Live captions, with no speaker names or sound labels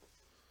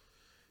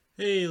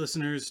Hey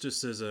listeners,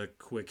 just as a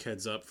quick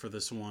heads up for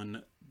this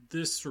one,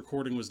 this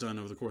recording was done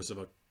over the course of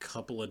a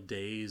couple of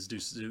days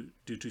due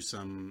to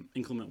some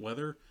inclement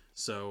weather,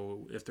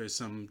 so if there's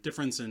some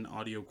difference in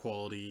audio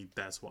quality,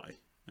 that's why.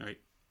 Alright,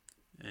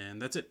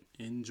 and that's it.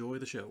 Enjoy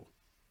the show.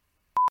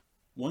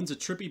 One's a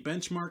trippy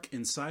benchmark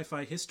in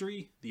sci-fi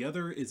history, the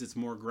other is its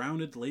more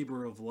grounded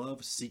labor of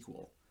love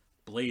sequel,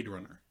 Blade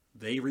Runner.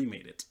 They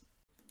remade it.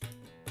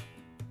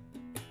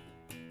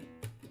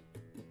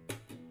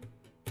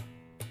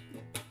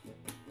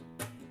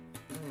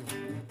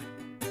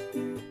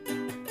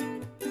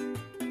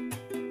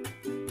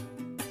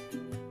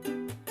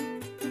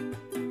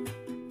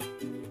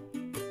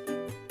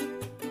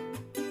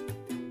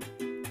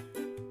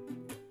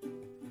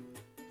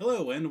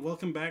 Hello, and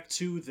welcome back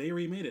to They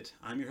Remade It.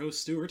 I'm your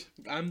host, Stuart.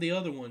 I'm the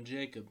other one,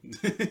 Jacob.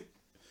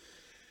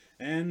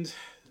 And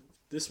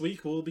this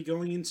week we'll be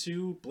going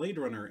into Blade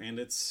Runner and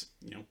its,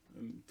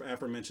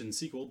 aforementioned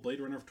sequel, Blade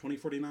Runner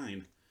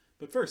 2049.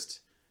 But first,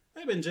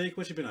 I've been Jake.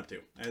 What you been up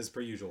to, as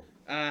per usual?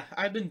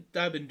 I've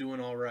been doing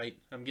all right.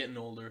 I'm getting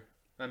older.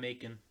 I'm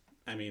aching.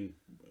 I mean,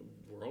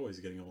 we're always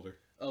getting older.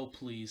 Oh,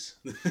 please.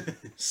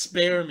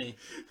 Spare me.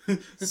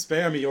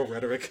 Spare me your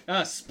rhetoric.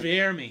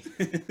 Spare me.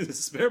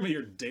 Spare me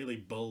your daily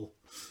bull.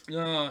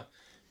 We're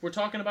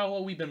talking about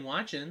what we've been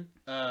watching.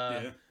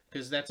 Yeah.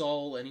 Because that's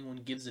all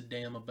anyone gives a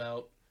damn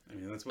about. I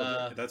mean,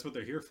 that's what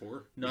they're here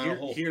for.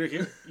 No.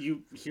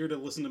 You here to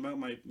listen about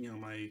my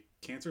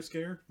cancer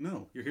scare?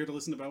 No, you're here to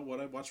listen about what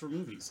I watch for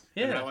movies.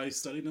 Yeah. And how I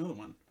studied another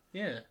one.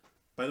 Yeah.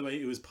 By the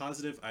way, it was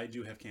positive. I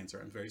do have cancer.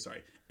 I'm very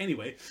sorry.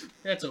 Anyway,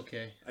 that's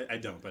okay. I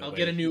don't. By the way,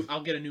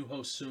 I'll get a new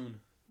host soon.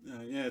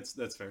 Yeah,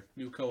 that's fair.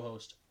 New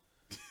co-host.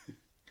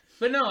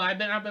 But no, I've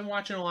been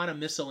watching a lot of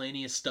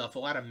miscellaneous stuff, a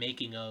lot of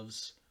making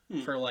ofs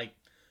for like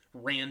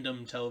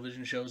random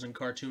television shows and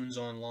cartoons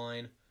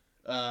online.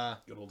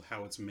 Good old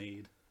How It's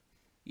Made.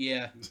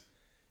 Yeah,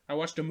 I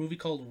watched a movie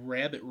called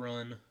Rabbit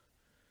Run,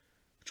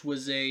 which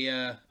was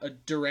a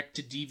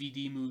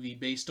direct-to-DVD movie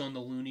based on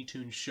the Looney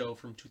Tunes show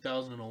from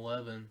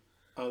 2011.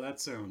 Oh, that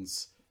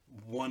sounds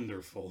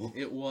wonderful.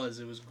 It was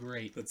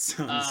great. That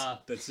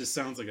just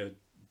sounds like a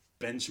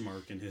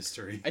benchmark in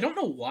history. I don't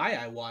know why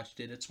I watched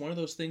it. It's one of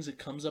those things that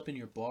comes up in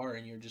your bar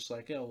and you're just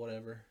like, oh,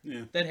 whatever.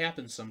 Yeah. That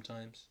happens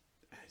sometimes.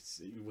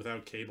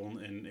 Without cable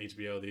and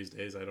HBO these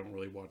days, I don't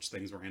really watch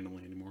things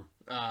randomly anymore.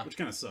 Which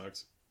kind of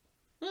sucks.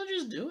 Well,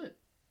 just do it.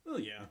 Well,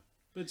 yeah.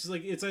 But it's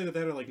like, it's either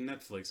that or like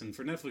Netflix. And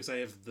for Netflix, I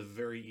have the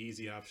very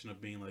easy option of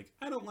being like,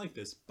 I don't like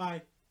this.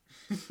 Bye.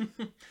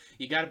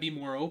 You gotta be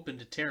more open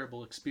to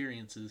terrible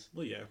experiences.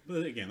 Well, yeah.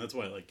 But again, that's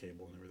why I like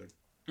cable and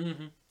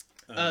everything.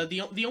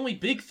 Mm-hmm. The only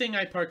big thing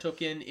I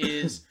partook in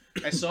is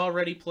I saw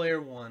Ready Player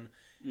One.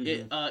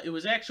 Mm-hmm. It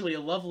was actually a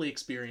lovely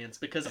experience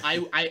because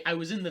I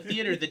was in the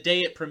theater the day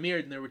it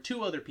premiered and there were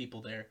two other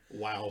people there.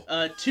 Wow.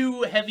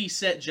 Two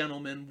heavy-set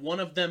gentlemen. One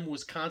of them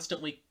was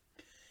constantly...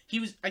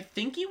 I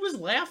think he was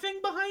laughing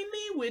behind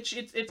me, which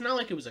it's not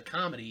like it was a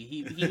comedy.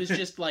 He was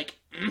just like...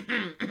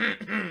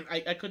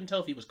 I couldn't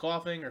tell if he was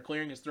coughing or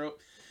clearing his throat.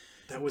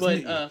 That was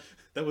me.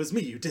 That was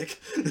me, you dick.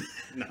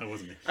 No, it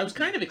wasn't me. I was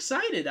kind of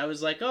excited. I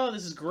was like, oh,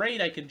 this is great.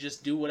 I can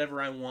just do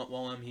whatever I want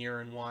while I'm here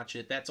and watch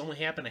it. That's only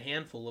happened a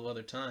handful of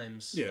other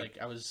times. Yeah. Like,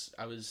 I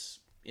was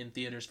in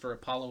theaters for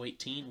Apollo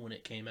 18 when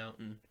it came out,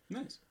 and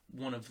nice.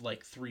 One of,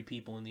 like, 3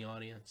 people in the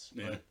audience.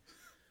 Yeah.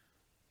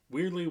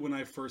 Weirdly, when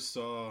I first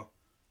saw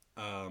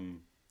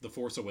The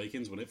Force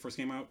Awakens, when it first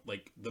came out,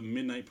 like, the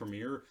midnight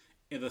premiere,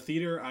 in the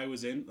theater I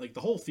was in, like,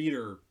 the whole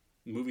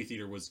movie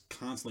theater was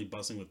constantly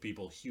bustling with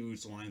people,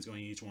 huge lines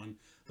going each one.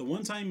 The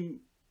one time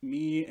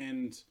me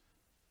and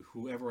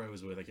whoever I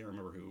was with, I can't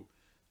remember who,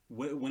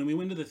 when we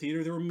went to the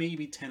theater, there were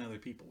maybe 10 other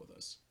people with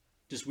us.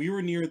 Just, we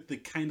were near the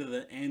kind of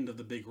the end of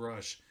the big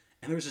rush,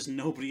 and there was just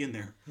nobody in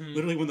there.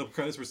 Literally, when the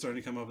credits were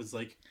starting to come up, it's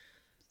like,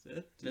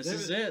 This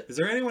is it. Is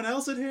there anyone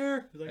else in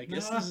here? Like, I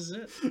guess this is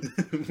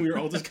it. We were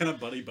all just kind of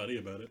buddy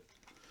about it.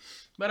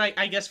 But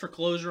I guess for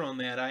closure on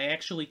that, I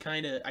actually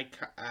kind of...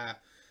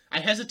 I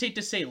hesitate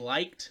to say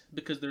liked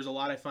because there's a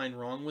lot I find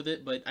wrong with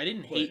it, but I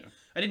didn't hate. Yeah.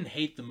 I didn't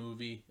hate the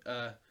movie.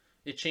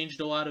 It changed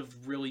a lot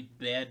of really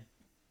bad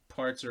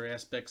parts or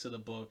aspects of the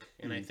book,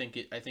 and I think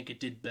it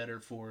did better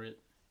for it.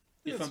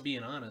 If I'm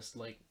being honest,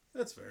 like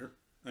that's fair.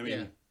 I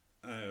mean,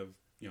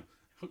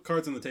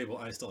 cards on the table.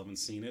 I still haven't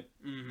seen it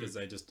because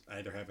I just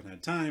either haven't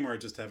had time or I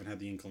just haven't had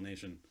the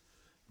inclination.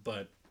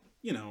 But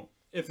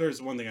if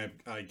there's one thing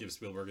I give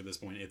Spielberg at this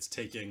point, it's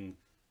taking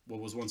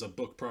what was once a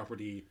book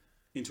property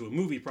into a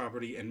movie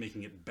property and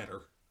making it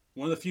better.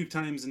 One of the few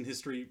times in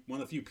history,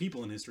 one of the few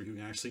people in history who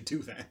can actually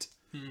do that.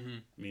 Mm-hmm.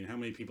 I mean, how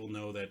many people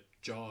know that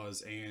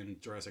Jaws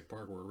and Jurassic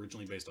Park were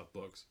originally based off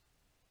books?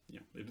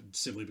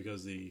 Simply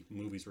because the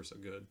movies were so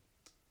good.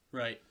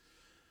 Right.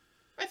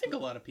 I think a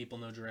lot of people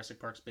know Jurassic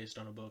Park's based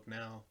on a book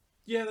now.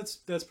 Yeah,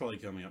 that's probably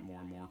coming up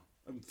more and more.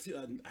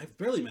 I've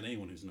barely met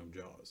anyone who's known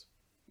Jaws.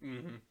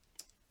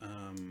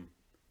 Mm-hmm.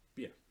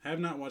 Yeah,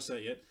 have not watched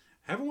that yet.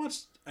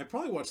 I've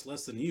probably watched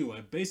less than you.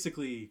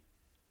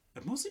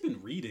 I've mostly been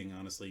reading,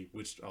 honestly,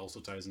 which also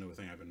ties into a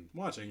thing I've been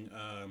watching.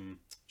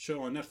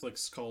 Show on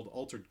Netflix called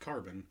Altered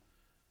Carbon,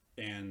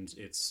 and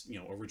its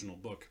original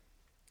book.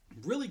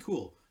 Really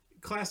cool,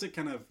 classic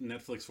kind of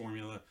Netflix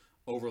formula,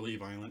 overly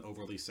violent,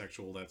 overly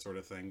sexual, that sort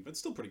of thing, but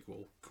still pretty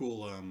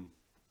cool.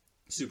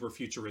 Super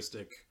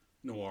futuristic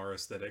noir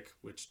aesthetic,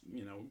 which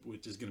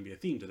is going to be a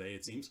theme today,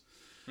 it seems.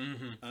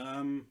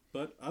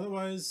 But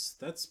otherwise,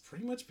 that's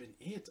pretty much been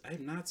it. I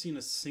have not seen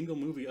a single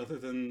movie other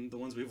than the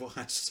ones we've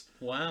watched.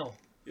 Wow.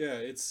 Yeah,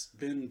 it's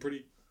been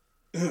pretty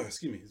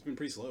excuse me, it's been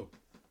pretty slow.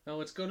 Oh,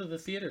 let's go to the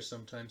theater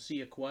sometime.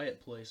 See A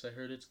Quiet Place. I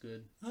heard it's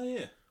good. Oh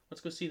yeah, Let's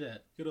go see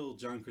that. good old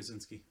John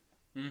Krasinski.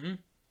 Mm-hmm.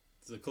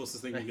 It's the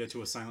closest thing we'll get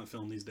to a silent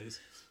film these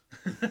days.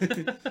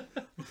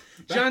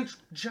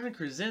 John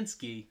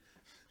Krasinski.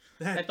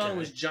 I thought it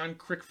was John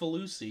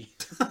Kricfalusi.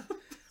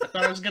 I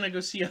thought I was gonna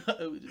go see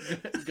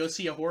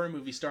a horror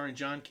movie starring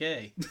John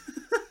Kay.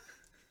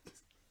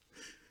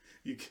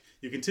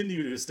 You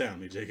continue to astound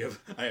me, Jacob.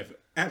 I have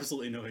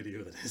absolutely no idea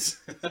who that is,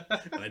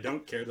 and I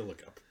don't care to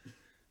look up.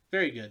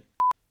 Very good.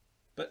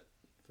 But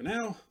for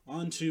now,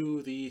 on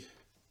to the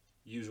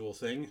usual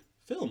thing: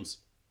 films,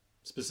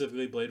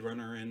 specifically Blade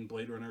Runner and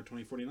Blade Runner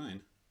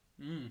 2049.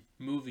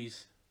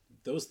 Movies.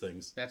 Those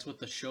things. That's what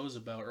the show's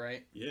about,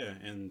 right? Yeah,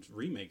 and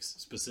remakes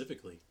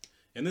specifically.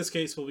 In this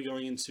case, we'll be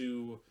going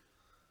into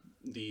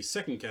the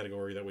second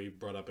category that we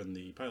brought up in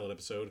the pilot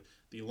episode,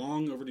 the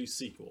long overdue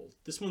sequel.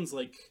 This one's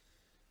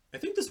I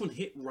think this one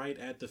hit right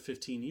at the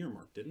 15-year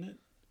mark, didn't it?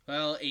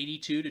 Well,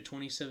 82 to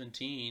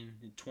 2017,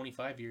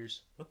 25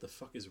 years. What the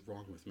fuck is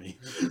wrong with me?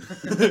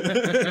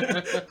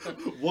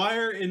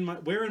 Where in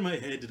my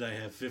head did I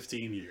have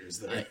 15 years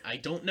there? I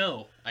don't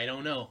know.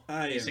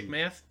 Basic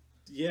math?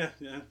 Yeah.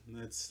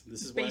 This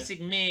is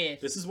basic math.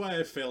 This is why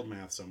I've failed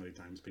math so many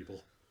times,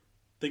 people.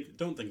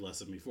 Don't think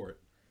less of me for it.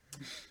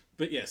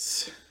 But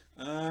yes.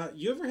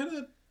 You ever had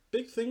a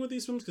big thing with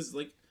these films? Because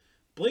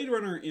Blade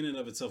Runner in and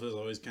of itself has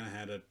always kind of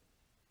had a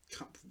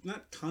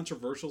not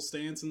controversial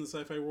stance in the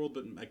sci-fi world,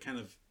 but a kind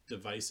of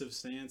divisive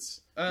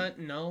stance.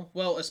 No.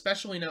 Well,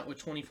 especially not with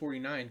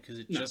 2049, because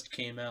it just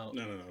came out.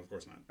 No, of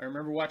course not. I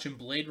remember watching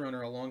Blade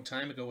Runner a long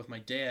time ago with my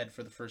dad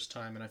for the first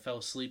time, and I fell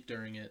asleep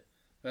during it.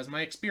 That's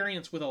my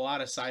experience with a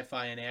lot of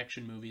sci-fi and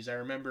action movies. I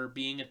remember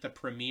being at the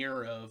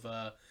premiere of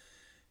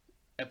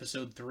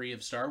Episode 3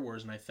 of Star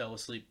Wars, and I fell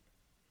asleep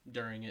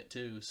during it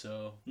too.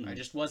 So I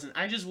just wasn't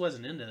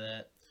into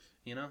that,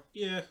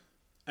 Yeah,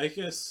 I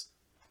guess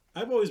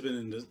I've always been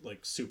into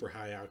super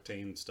high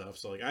octane stuff.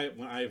 So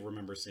I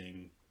remember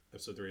seeing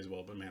Episode 3 as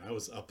well. But man, I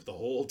was up the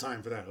whole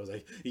time for that. I was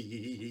like,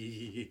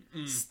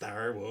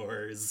 Star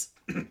Wars.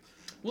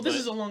 Well, this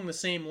is along the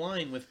same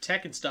line with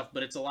tech and stuff,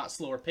 but it's a lot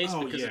slower paced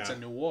because it's a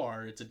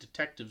noir. It's a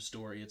detective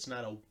story. It's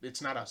not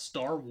a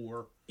Star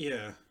War.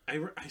 Yeah, I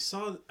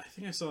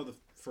think I saw the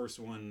first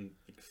one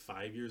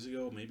 5 years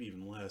ago, maybe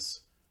even less.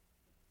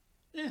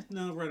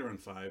 No, right around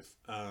 5.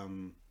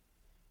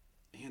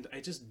 And I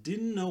just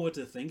didn't know what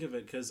to think of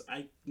it because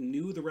I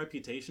knew the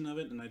reputation of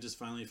it, and I just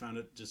finally found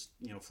it just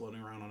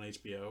floating around on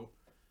HBO,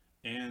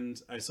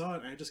 and I saw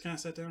it, and I just kind of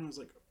sat down and I was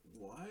like,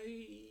 why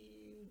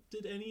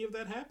did any of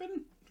that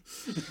happen?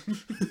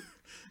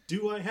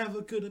 Do I have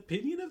a good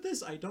opinion of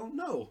this? I don't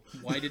know.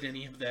 Why did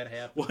any of that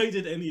happen? Why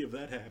did any of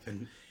that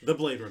happen? The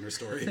Blade Runner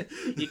story.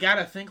 You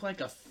gotta think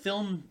like a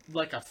film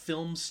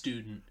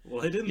student.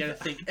 Well, I didn't. You gotta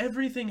think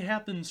everything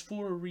happens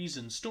for a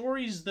reason.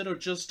 Stories that are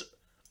just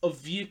a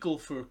vehicle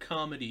for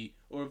comedy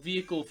or a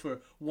vehicle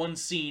for one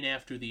scene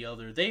after the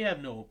other, they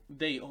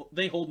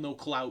hold no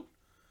clout.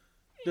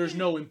 There's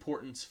no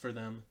importance for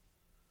them.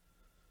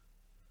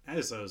 I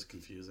just thought it was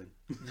confusing.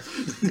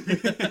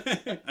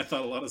 I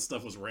thought a lot of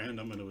stuff was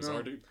random and it was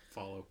hard to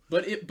follow.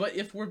 But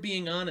if we're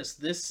being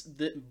honest,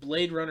 the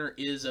Blade Runner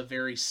is a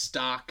very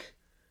stock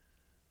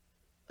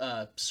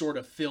sort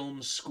of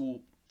film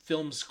school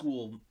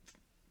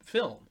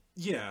film.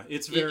 Yeah,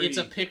 it's very. It's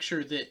a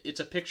picture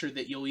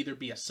that you'll either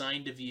be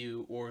assigned to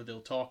view or they'll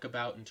talk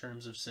about in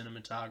terms of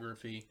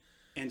cinematography,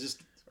 and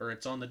just or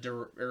it's on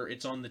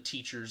the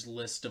teacher's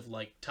list of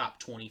top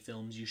 20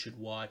 films you should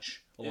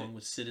watch, along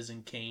with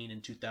Citizen Kane in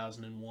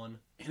 2001.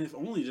 And if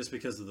only just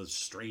because of the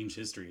strange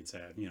history it's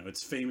had.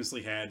 It's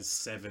famously had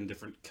 7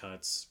 different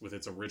cuts, with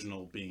its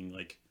original being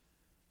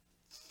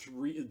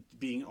 3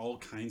 being all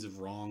kinds of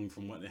wrong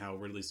from how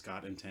Ridley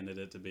Scott intended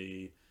it to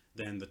be.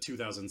 Then the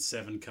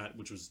 2007 cut,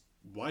 which was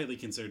widely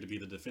considered to be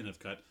the definitive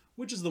cut,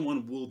 which is the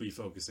one we'll be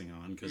focusing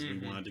on because we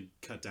wanted to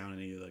cut down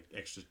any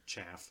extra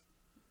chaff,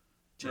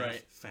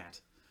 right? Fat.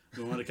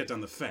 We wanted to cut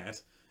down the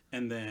fat,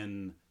 and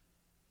then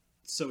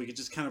so we could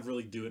just kind of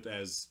really do it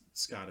as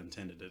Scott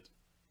intended it.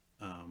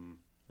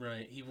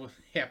 Right. He was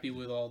happy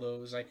with all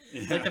those. Like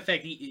the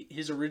fact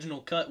his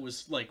original cut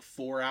was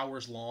 4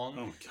 hours long.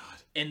 Oh my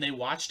god! And they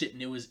watched it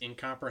and it was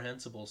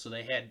incomprehensible. So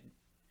they had.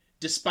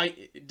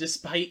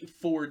 Despite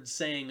Ford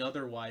saying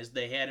otherwise,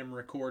 they had him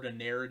record a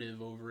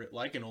narrative over it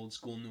like an old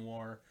school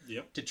noir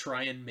to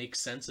try and make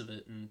sense of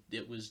it, and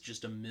it was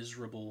just a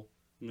miserable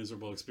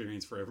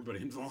experience for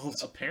everybody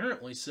involved.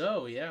 Apparently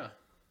so, yeah.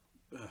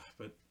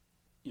 But,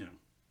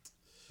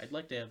 I'd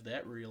like to have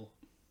that reel.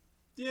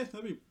 Yeah,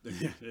 that'd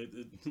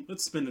be...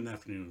 let's spend an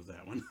afternoon with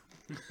that one.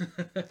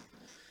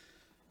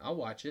 I'll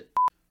watch it.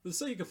 For the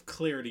sake of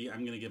clarity, I'm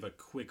going to give a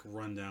quick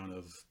rundown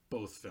of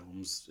both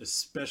films,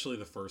 especially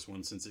the first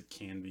one, since it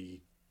can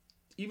be,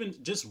 even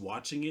just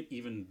watching it,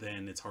 even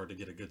then, it's hard to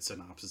get a good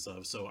synopsis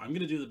of. So I'm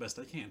going to do the best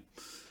I can.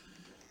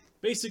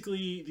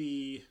 Basically,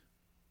 the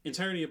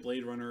entirety of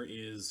Blade Runner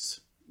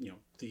is,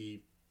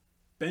 the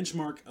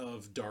benchmark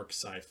of dark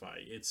sci-fi.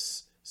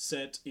 It's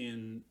set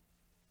in,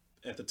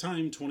 at the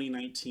time,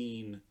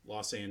 2019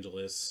 Los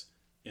Angeles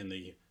in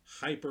the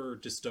hyper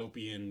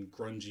dystopian,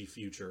 grungy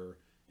future,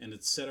 and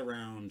it's set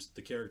around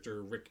the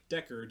character Rick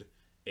Deckard,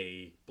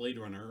 a Blade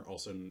Runner,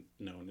 also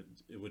known,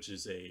 which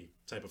is a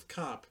type of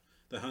cop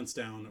that hunts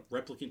down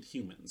replicant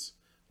humans,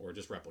 or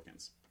just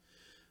replicants.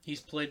 He's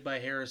played by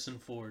Harrison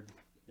Ford.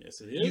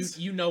 Yes, it is.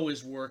 You know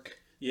his work.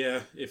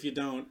 Yeah, if you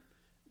don't,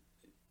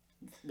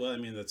 well, I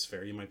mean, that's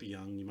fair. You might be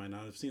young. You might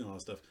not have seen a lot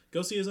of stuff.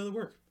 Go see his other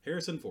work.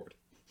 Harrison Ford.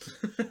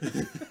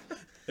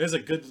 There's a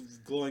good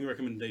glowing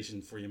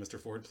recommendation for you, Mr.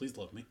 Ford. Please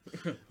love me.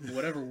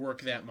 Whatever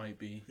work that might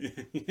be.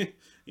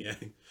 Yeah.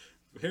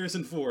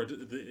 Harrison Ford,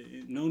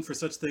 known for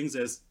such things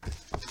as...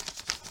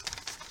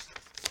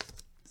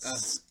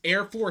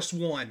 Air Force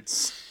One.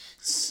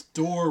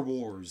 Star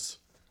Wars.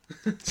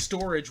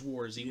 Storage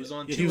Wars. He was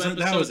on two He was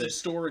episodes of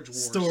Storage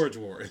Wars. Storage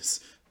Wars.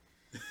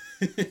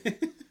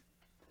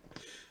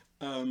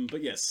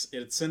 But yes,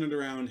 it's centered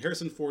around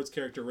Harrison Ford's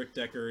character Rick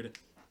Deckard,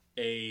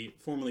 a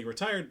formerly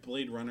retired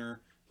Blade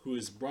Runner who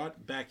is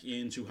brought back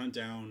in to hunt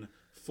down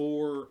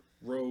 4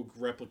 rogue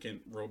replicant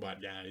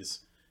robot guys,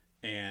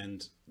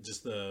 and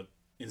just the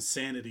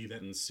insanity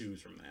that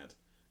ensues from that.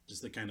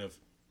 Just the kind of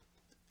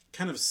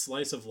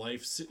slice of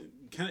life.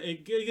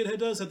 It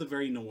does have the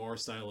very noir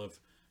style of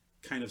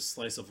kind of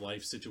slice of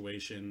life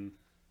situation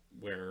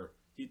where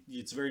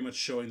it's very much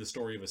showing the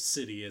story of a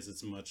city as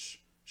it's much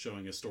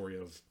showing a story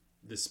of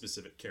this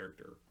specific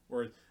character.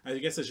 Or I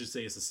guess I should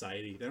say a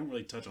society. They don't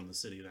really touch on the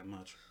city that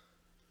much.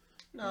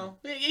 No,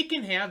 it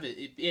can have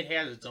it. It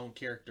has its own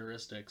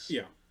characteristics.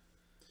 Yeah.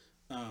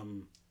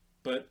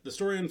 But the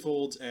story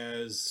unfolds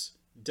as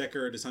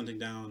Deckard is hunting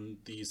down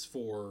these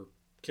 4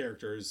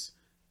 characters.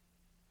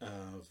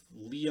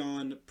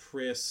 Leon,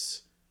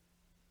 Pris,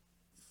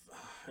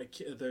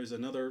 there's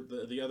another,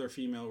 the other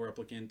female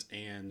replicant,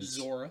 and...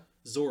 Zora,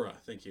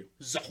 thank you.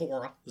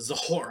 Zahora.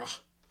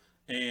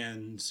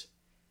 And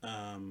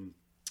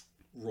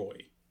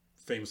Roy,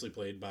 famously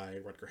played by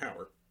Rutger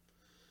Hauer.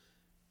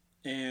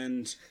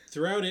 And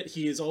throughout it,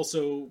 he is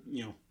also,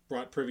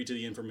 brought privy to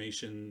the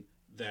information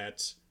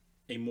that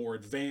a more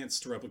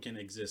advanced replicant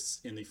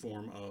exists in the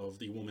form of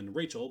the woman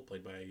Rachel,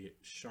 played by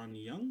Sean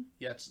Young.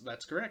 Yes,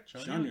 that's correct.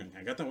 Sean Young.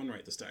 I got that one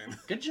right this time.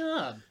 Good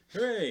job.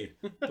 Hooray!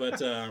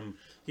 But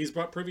he's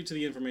brought privy to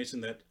the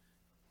information that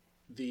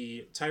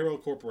the Tyrell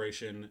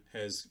Corporation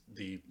has,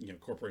 the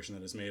corporation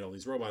that has made all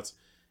these robots,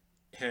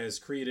 has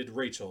created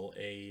Rachel,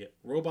 a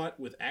robot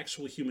with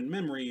actual human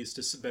memories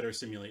to better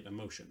simulate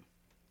emotion.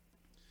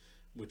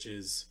 Which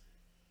is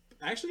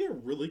actually a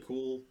really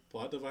cool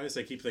plot device.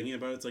 I keep thinking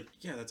about it. It's like,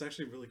 yeah, that's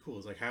actually really cool.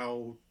 It's like,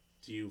 how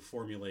do you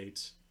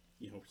formulate,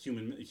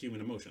 human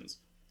emotions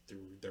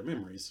through their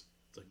memories?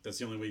 It's like, that's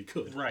the only way you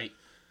could. Right.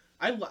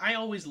 I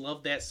always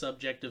love that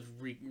subject of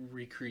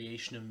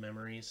recreation of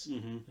memories,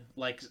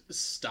 like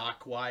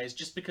stock wise,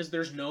 just because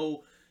there's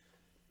no,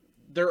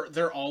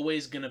 they're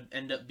always gonna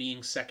end up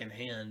being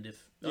secondhand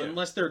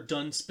unless they're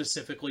done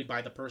specifically by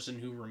the person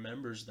who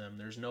remembers them.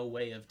 There's no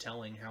way of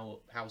telling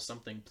how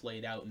something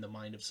played out in the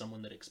mind of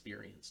someone that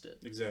experienced it.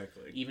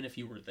 Exactly. Even if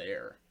you were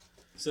there.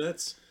 So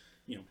that's,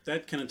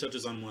 that kind of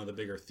touches on one of the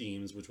bigger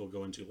themes, which we'll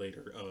go into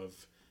later,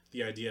 of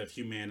the idea of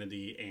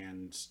humanity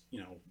and,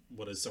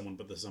 what is someone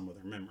but the sum of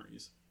their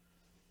memories.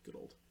 Good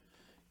old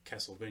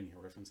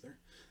Castlevania reference there.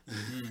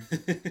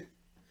 Mm-hmm.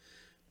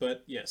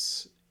 But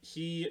yes,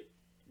 he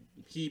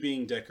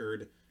being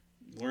Deckard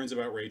learns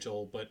about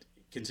Rachel, but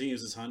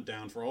continues his hunt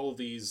down for all of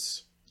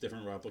these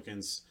different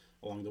replicants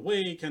along the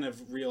way, kind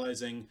of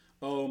realizing,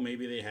 oh,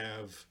 maybe they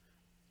have,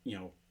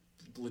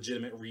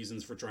 legitimate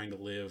reasons for trying to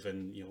live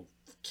and,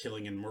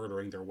 killing and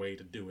murdering their way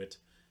to do it.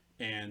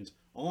 And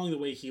along the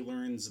way, he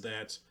learns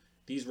that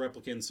these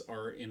replicants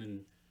are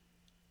in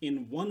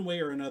one way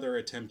or another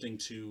attempting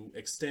to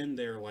extend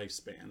their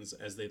lifespans,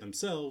 as they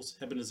themselves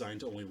have been designed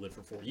to only live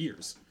for 4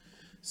 years.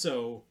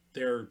 So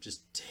they're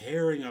just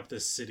tearing up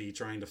this city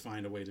trying to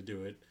find a way to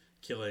do it,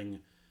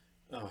 killing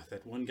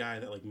that one guy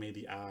that made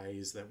the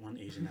eyes, that one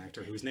Asian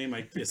actor whose name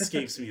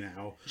escapes me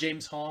now.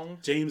 James Hong.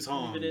 James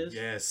Hong. It is.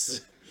 Yes,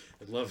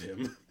 I love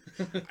him.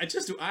 I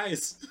just do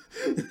eyes.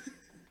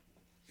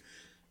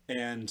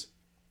 And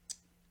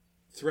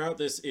throughout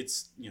this,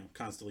 it's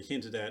constantly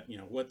hinted at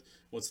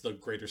what's the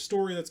greater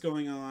story that's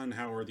going on.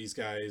 How are these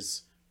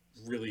guys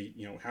really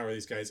how are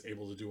these guys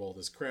able to do all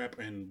this crap,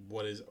 and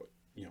what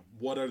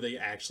are they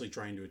actually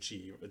trying to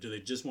achieve? Do they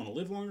just want to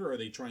live longer, or are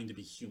they trying to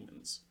be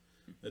humans?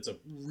 That's a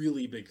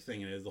really big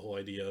thing, and it is the whole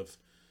idea of,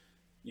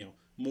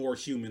 more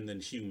human than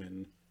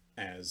human,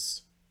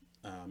 as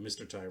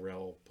Mr.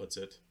 Tyrell puts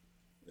it,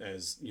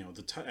 as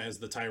as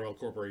the Tyrell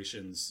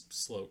Corporation's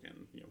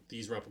slogan.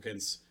 These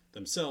replicants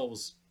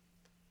themselves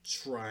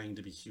trying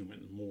to be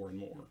human more and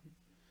more.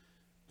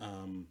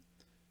 And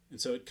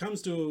so it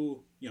comes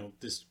to,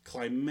 this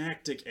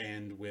climactic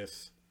end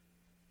with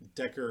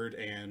Deckard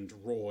and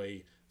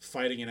Roy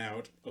fighting it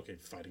out. Okay,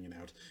 fighting it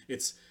out.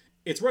 It's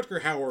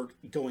Rutger Hauer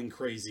going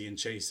crazy and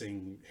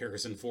chasing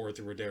Harrison Ford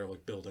through a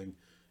derelict building,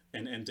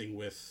 and ending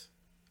with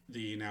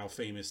the now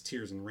famous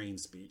Tears and Rain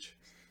speech.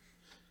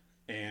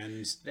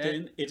 And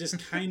then it just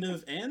kind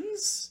of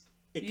ends.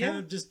 It kind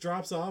of just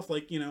drops off.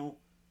 Like,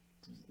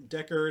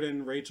 Deckard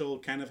and Rachel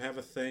kind of have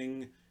a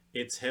thing.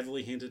 It's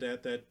heavily hinted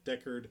at that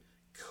Deckard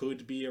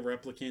could be a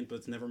replicant, but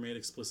it's never made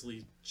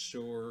explicitly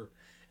sure.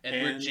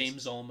 Edward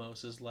James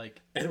Olmos is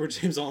like... Edward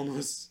James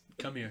Olmos...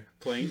 Come here.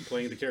 Playing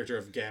the character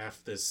of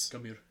Gaff, this...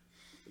 Come here.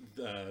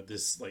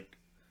 This, like,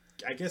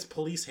 I guess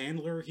police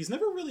handler. He's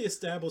never really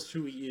established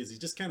who he is. He's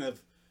just kind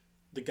of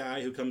the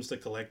guy who comes to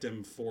collect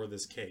him for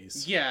this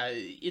case. Yeah,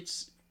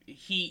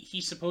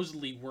 he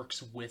supposedly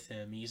works with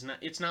him.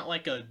 It's not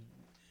like a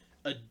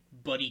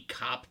buddy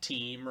cop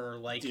team or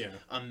like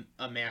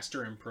a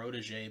master and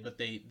protege, but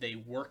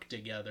they work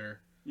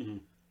together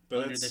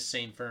under the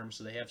same firm,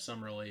 so they have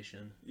some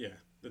relation. Yeah,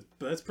 but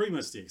that's pretty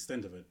much the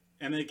extent of it.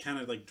 And it kind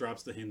of like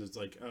drops the hint. It's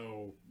like,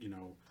 oh,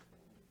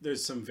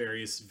 there's some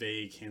various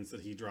vague hints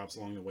that he drops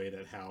along the way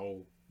that how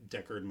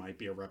Deckard might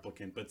be a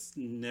replicant, but it's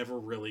never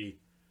really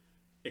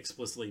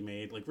explicitly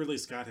made. Like, Ridley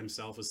Scott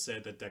himself has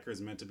said that Deckard's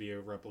meant to be a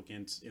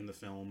replicant in the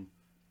film,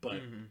 but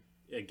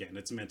again,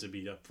 it's meant to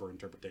be up for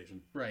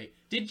interpretation. Right.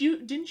 Didn't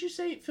you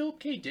say Philip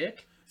K.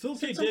 Dick? Philip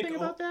K. Dick. Something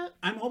about that?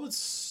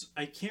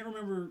 I can't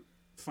remember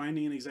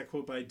finding an exact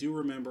quote, but I do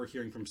remember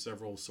hearing from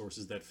several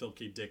sources that Philip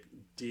K. Dick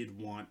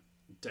did want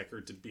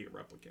Deckard to be a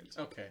replicant.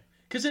 Okay.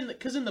 Because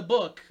in the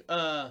book,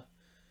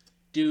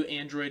 Do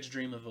Androids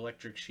Dream of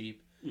Electric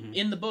Sheep?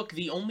 In the book,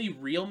 the only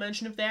real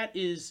mention of that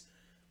is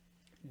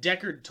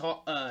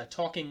Deckard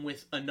talking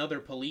with another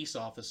police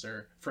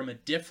officer from a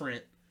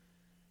different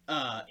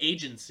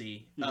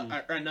agency,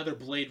 or another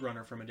Blade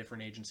Runner from a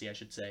different agency, I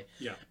should say,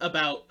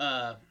 about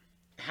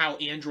how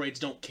androids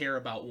don't care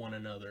about one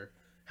another,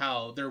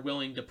 how they're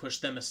willing to push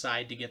them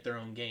aside to get their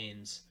own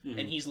gains.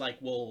 And he's like,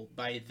 well,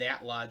 by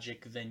that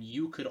logic, then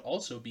you could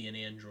also be an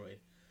android.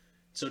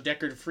 So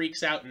Deckard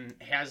freaks out and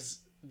has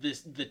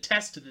the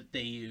test that they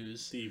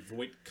use, the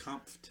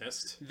Voight-Kampff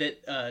test,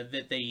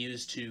 that they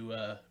use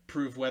to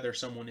prove whether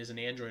someone is an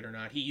android or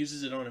not. He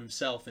uses it on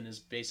himself and is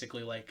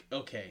basically like,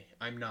 okay,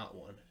 I'm not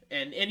one.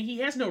 And he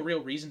has no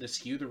real reason to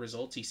skew the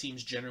results. He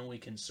seems generally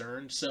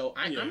concerned. So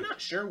I'm not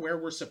sure where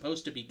we're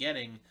supposed to be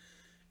getting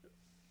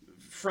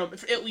from,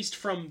 at least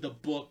from the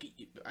book.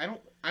 I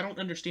don't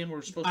understand where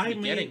we're supposed to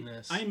be getting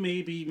this. I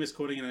may be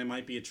misquoting, and I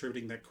might be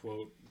attributing that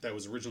quote that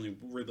was originally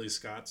Ridley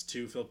Scott's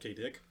to Philip K.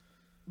 Dick,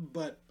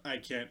 but I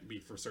can't be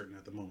for certain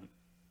at the moment.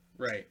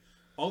 Right.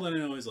 All that I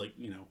know is, like,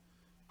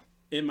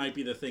 it might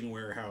be the thing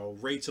where how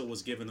Rachel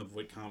was given the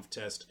Voight-Kampff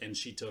test and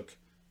she took,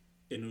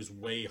 and it was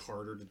way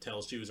harder to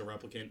tell she was a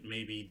replicant.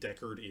 Maybe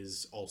Deckard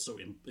is also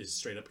is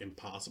straight up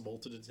impossible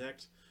to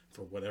detect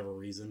for whatever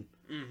reason.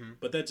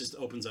 But that just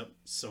opens up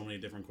so many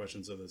different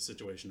questions of the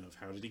situation of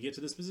how did he get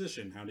to this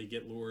position? How did he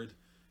get lured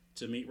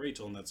to meet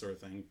Rachel and that sort of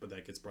thing? But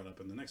that gets brought up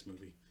in the next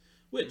movie,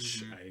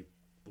 which I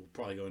will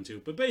probably go into.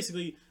 But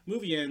basically,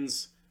 movie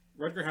ends.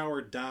 Rutger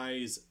Hauer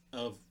dies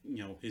of,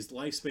 his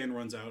lifespan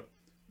runs out,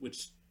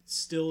 which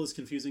still is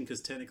confusing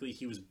because technically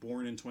he was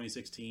born in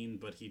 2016,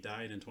 but he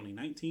died in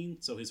 2019,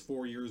 so his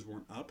 4 years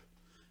weren't up.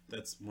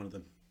 That's one of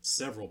the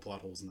several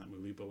plot holes in that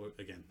movie, but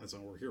again, that's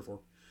not what we're here for.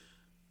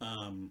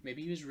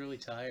 Maybe he was really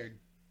tired.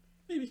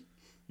 Maybe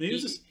he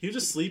was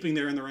just sleeping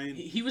there in the rain.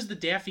 He was the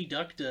Daffy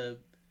Duck to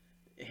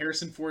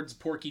Harrison Ford's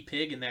Porky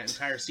Pig in that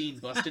entire scene,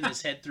 busting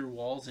his head through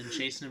walls and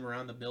chasing him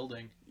around the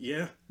building.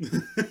 Yeah.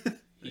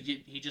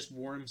 He just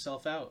wore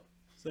himself out.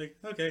 It's like,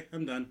 okay,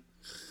 I'm done.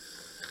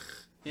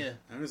 Yeah.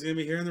 I'm just gonna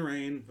be here in the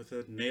rain with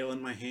a nail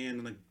in my hand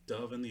and a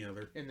dove in the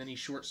other. And then he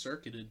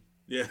short-circuited.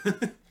 Yeah.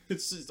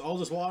 it's all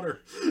just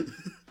water.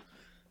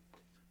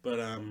 But,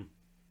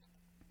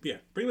 yeah,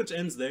 pretty much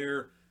ends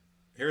there.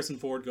 Harrison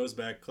Ford goes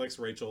back, collects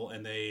Rachel,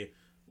 and they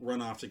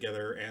run off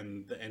together,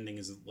 and the ending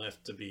is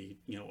left to be,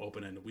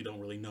 open-ended. We don't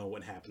really know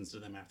what happens to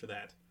them after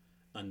that.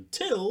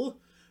 Until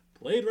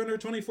Blade Runner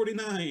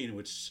 2049,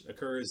 which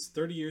occurs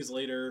 30 years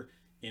later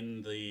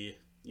in the,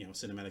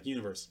 cinematic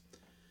universe.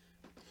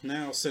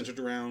 Now centered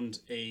around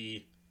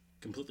a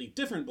completely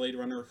different Blade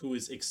Runner who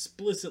is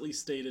explicitly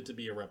stated to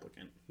be a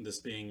replicant. This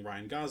being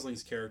Ryan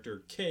Gosling's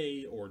character,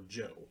 K, or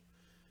Joe.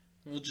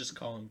 We'll just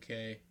call him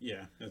K.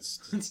 Yeah,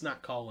 Let's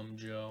not call him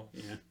Joe.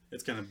 Yeah,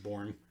 it's kind of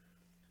boring.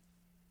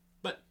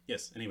 But,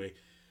 yes, anyway,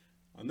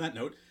 on that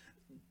note,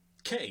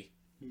 K,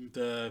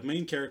 the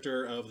main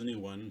character of the new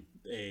one,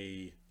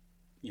 a,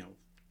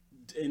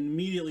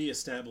 immediately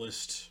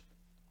established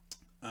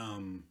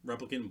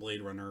replicant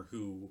Blade Runner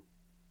who,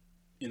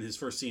 in his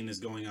first scene, is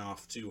going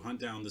off to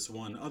hunt down this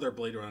one other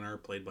Blade Runner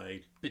played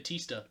by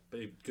Batista.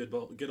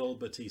 Good old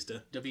Batista.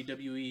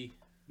 WWE.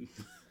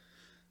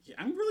 Yeah,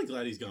 I'm really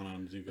glad he's gone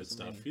on to do good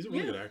stuff. Amazing. He's a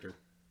really good actor.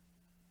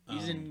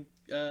 He's in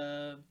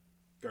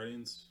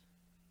Guardians.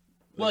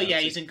 Well, yeah,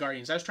 he's in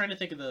Guardians. I was trying to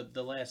think of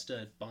the last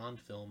Bond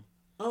film.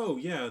 Oh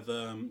yeah,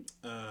 the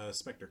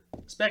Spectre.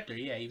 Spectre,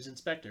 yeah, he was in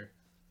Spectre.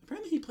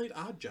 Apparently, he played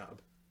Oddjob.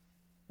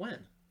 When?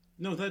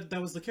 No,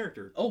 that was the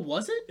character. Oh,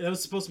 was it? That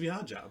was supposed to be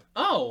Oddjob.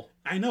 Oh,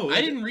 I know.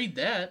 I didn't read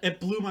that. It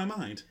blew my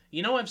mind.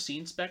 You know, I've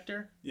seen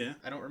Spectre. Yeah.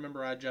 I don't remember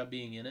Oddjob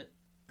being in it.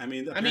 I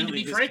mean, to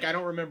be frank, I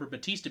don't remember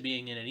Batista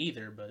being in it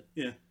either. But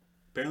yeah,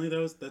 apparently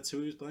that's who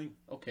he was playing.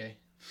 Okay.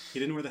 He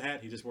didn't wear the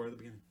hat. He just wore it at the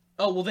beginning.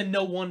 Oh well, then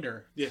no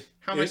wonder. Yeah.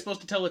 How am I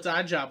supposed to tell it's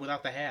Oddjob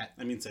without the hat?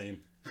 I mean,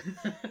 same.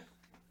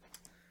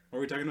 What are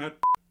we talking about?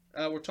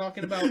 We're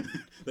talking about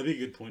That'd be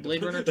a good point.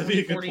 Blade Runner That'd be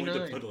a good point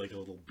 2049. to put like a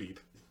little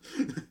beep.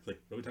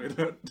 Like, what are we talking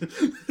about?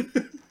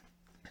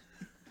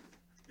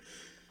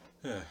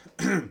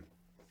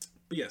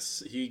 But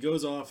yes, he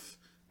goes off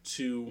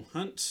to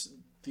hunt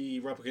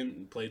the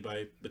replicant played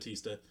by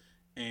Batista,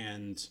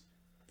 and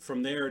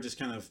from there just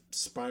kind of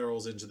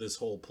spirals into this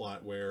whole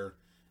plot where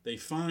they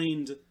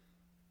find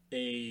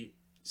a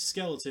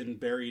skeleton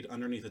buried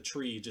underneath a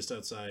tree just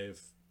outside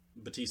of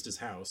Batista's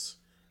house,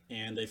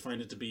 and they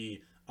find it to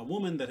be a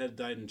woman that had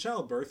died in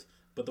childbirth,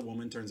 but the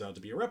woman turns out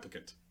to be a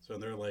replicant. So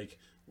they're like,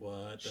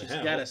 what the hell?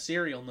 She's got a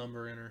serial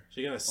number in her.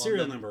 She got a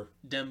serial number.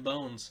 Dem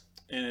bones.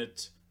 And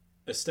it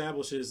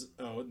establishes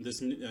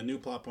this new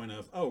plot point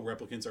of,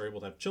 replicants are able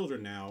to have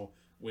children now,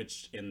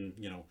 which in,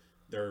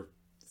 their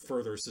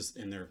further,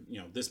 in their,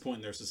 this point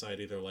in their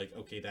society, they're like,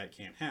 okay, that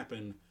can't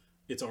happen.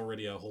 It's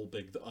already a whole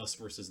big us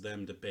versus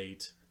them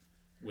debate,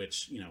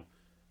 which,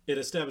 it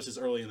establishes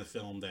early in the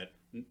film that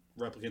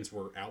replicants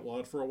were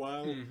outlawed for a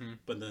while,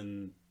 but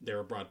then they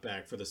were brought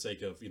back for the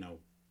sake of,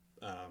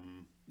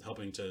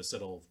 helping to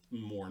settle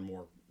more and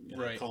more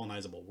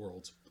colonizable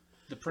worlds.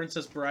 The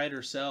Princess Bride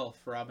herself,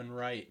 Robin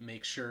Wright,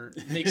 makes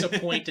a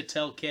point to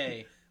tell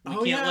Kay,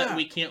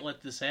 we can't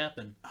let this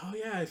happen. Oh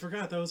yeah, I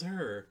forgot that was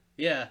her.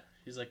 Yeah,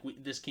 he's like,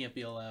 this can't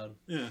be allowed.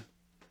 Yeah.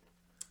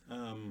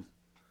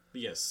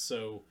 Yes.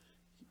 So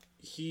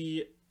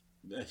he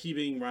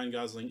being Ryan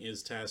Gosling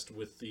is tasked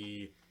with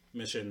the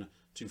mission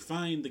to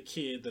find the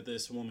kid that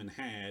this woman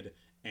had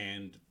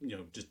and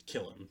just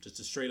kill him, just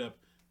to straight up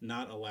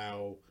not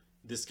allow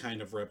this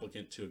kind of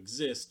replicant to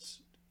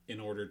exist, in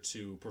order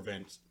to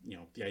prevent,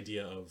 the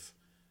idea of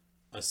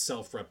a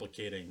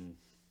self-replicating,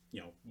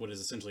 what is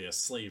essentially a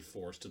slave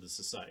force to the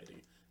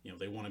society.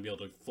 They want to be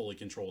able to fully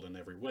control it in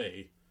every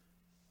way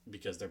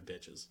because they're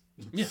bitches.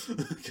 Yeah.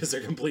 Because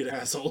they're complete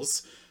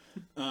assholes.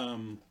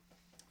 And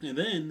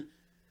then,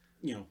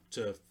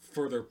 to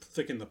further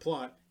thicken the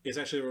plot, it's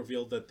actually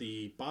revealed that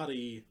the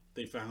body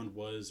they found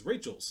was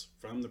Rachel's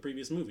from the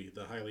previous movie,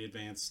 the highly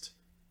advanced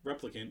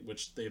replicant,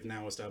 which they've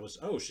now established,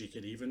 she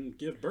could even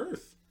give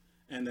birth.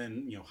 And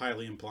then,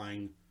 highly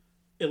implying,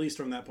 at least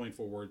from that point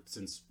forward,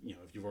 since,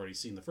 if you've already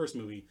seen the first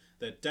movie,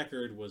 that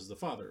Deckard was the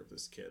father of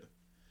this kid.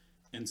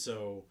 And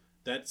so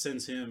that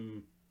sends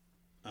him,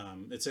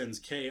 it sends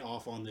Kay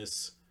off on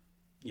this,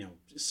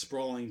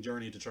 sprawling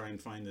journey to try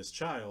and find this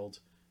child,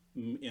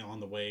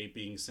 on the way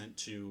being sent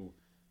to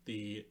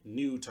the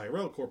new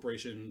Tyrell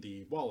Corporation,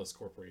 the Wallace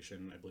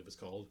Corporation, I believe it's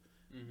called,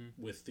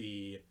 with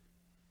the,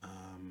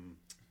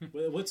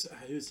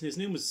 his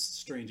name was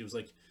strange. It was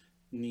like,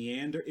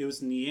 Neander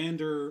Wallace.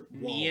 Neander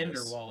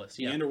Wallace,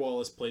 yeah. Neander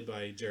Wallace, played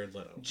by Jared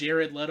Leto.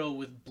 Jared Leto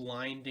with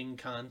blinding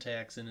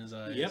contacts in his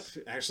eyes. Yep,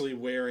 actually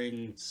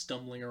wearing...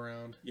 Stumbling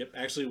around. Yep,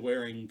 actually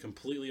wearing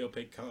completely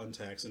opaque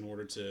contacts in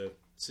order to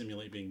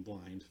simulate being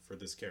blind for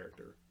this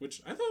character,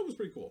 which I thought was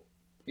pretty cool.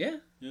 Yeah.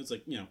 It's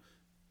like,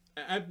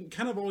 I've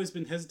kind of always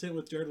been hesitant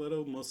with Jared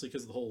Leto, mostly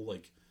because of the whole,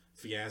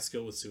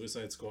 fiasco with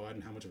Suicide Squad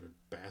and how much of a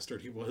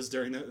bastard he was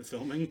during that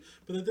filming.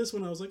 But then this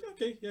one I was like,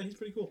 okay, yeah, he's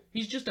pretty cool.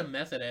 He's just a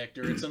method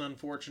actor. It's an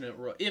unfortunate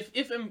role.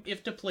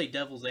 If to play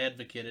devil's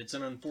advocate, it's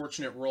an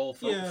unfortunate role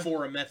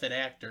for a method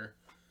actor.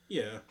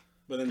 Yeah,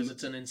 but then because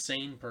it's an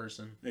insane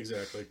person.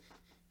 Exactly.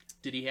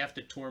 Did he have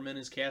to torment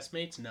his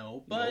castmates?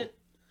 No, but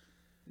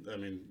I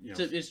mean,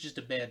 it's just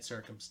a bad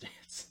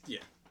circumstance.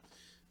 Yeah,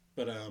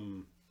 but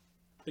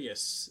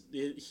yes,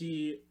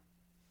 he,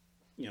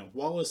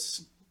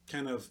 Wallace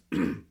kind of.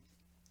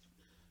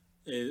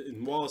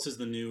 And Wallace is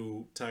the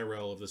new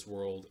Tyrell of this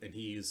world, and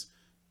he's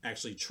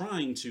actually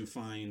also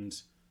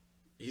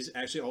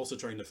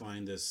trying to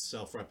find this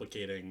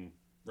self-replicating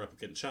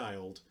replicant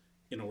child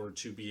in order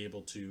to be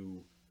able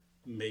to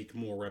make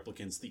more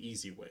replicants the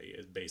easy way,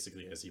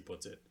 basically, as he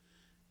puts it.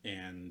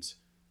 And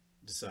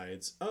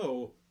decides,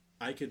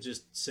 I could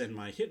just send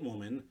my hit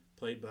woman,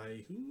 played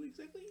by who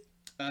exactly?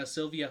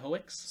 Sylvia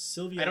Hoeks.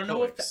 I don't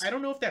know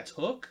if that's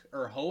Hook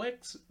or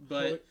Hoeks,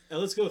 but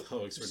let's go with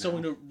Hoeks for now. So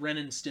into Ren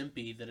and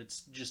Stimpy that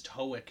it's just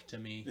Hoek to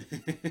me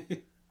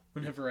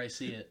whenever I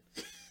see it.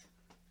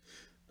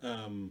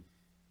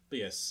 But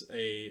yes,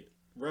 a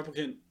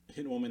replicant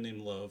hit woman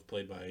named Love,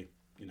 played by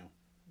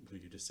who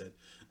you just said,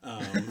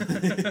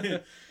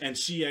 and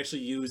she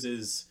actually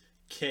uses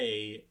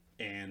Kay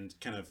and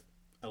kind of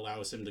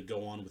allows him to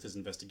go on with his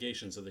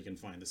investigation so they can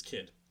find this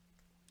kid.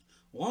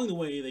 Along the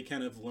way, they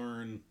kind of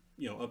learn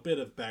a bit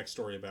of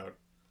backstory about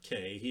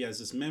Kay. He has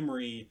this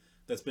memory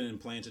that's been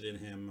implanted in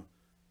him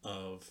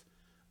of,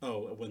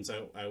 once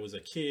I was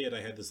a kid,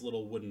 I had this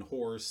little wooden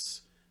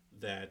horse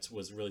that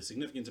was really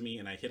significant to me,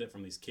 and I hid it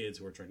from these kids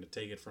who were trying to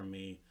take it from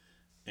me.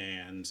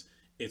 And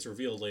it's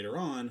revealed later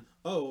on,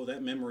 oh,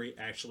 that memory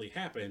actually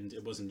happened.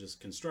 It wasn't just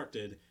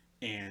constructed.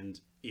 And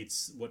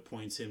it's what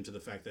points him to the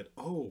fact that,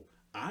 oh,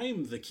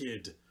 I'm the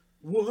kid.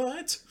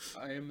 What?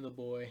 I am the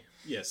boy.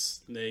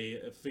 Yes,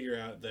 they figure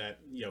out that,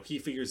 he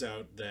figures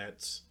out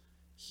that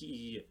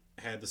he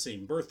had the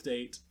same birth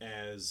date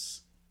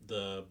as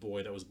the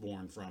boy that was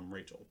born from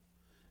Rachel.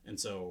 And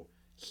so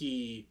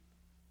he,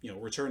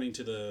 returning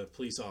to the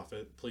police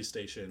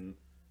station,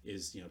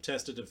 is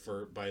tested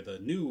by the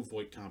new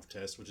Voight-Kampff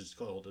test, which is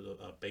called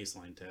a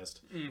baseline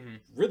test. Mm-hmm.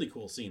 Really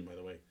cool scene, by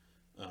the way.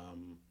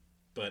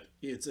 But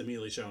it's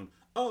immediately shown,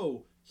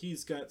 oh,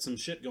 he's got some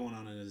shit going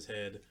on in his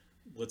head.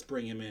 Let's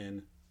bring him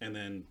in. And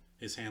then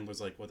his handler's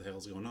like, what the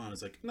hell's going on?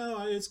 It's like,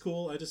 no, it's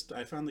cool.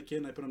 I found the kid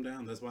and I put him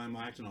down. That's why I'm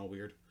acting all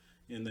weird.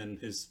 And then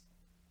his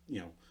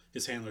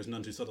handler's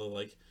none too subtle,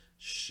 like,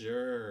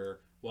 sure.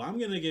 Well, I'm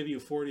going to give you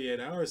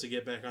 48 hours to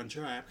get back on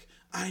track.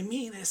 I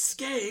mean,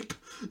 escape!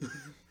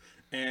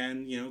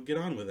 And, get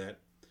on with that.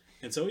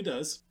 And so he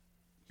does.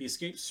 He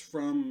escapes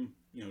from,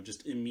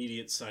 just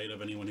immediate sight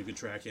of anyone who could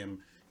track him.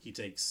 He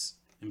takes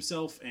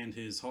himself and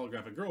his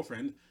holographic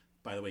girlfriend.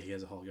 By the way, he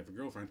has a holographic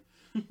girlfriend.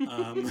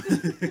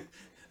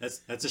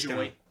 That's just Joy.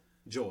 Kind of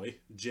Joy.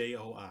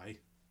 Joi.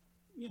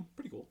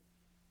 Pretty cool.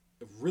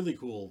 Really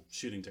cool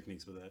shooting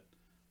techniques with that.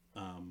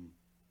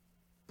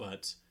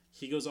 But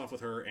he goes off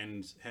with her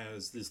and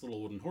has this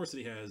little wooden horse that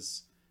he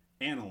has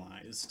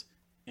analyzed,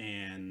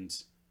 and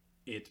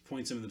it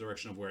points him in the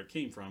direction of where it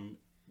came from,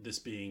 this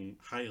being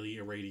highly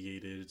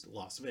irradiated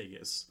Las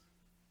Vegas.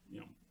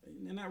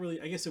 And not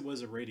really, I guess it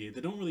was irradiated.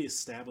 They don't really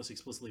establish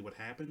explicitly what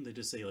happened. They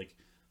just say like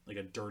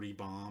a dirty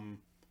bomb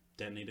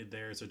detonated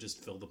there, so it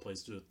just filled the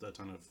place with a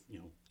ton of,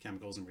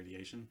 chemicals and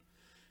radiation.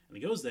 And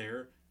he goes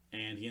there,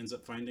 and he ends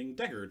up finding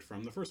Deckard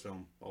from the first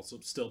film, also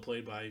still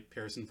played by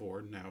Harrison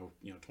Ford, now,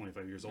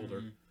 25 years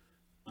older.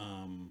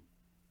 Mm-hmm.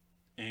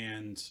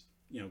 And,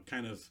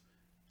 kind of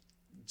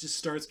just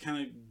starts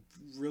kind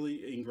of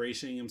really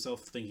ingratiating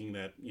himself, thinking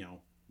that,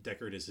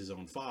 Deckard is his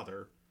own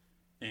father.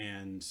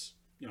 And,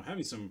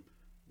 having some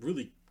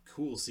really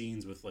cool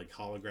scenes with, like,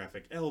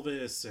 holographic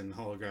Elvis and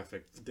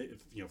holographic,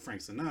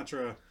 Frank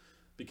Sinatra,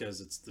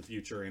 because it's the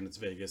future and it's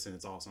Vegas and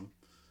it's awesome.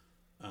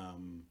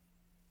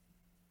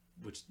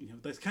 Which,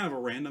 that's kind of a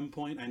random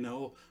point, I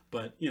know,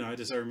 but,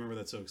 I remember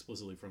that so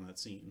explicitly from that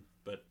scene.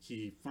 But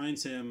he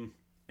finds him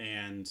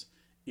and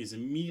is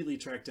immediately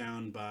tracked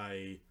down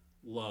by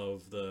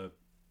Love, the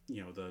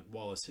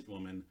Wallace hit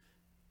woman.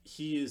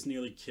 He is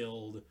nearly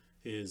killed,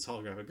 his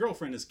holographic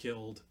girlfriend is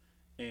killed,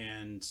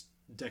 and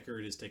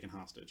Deckard is taken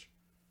hostage.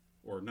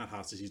 Or not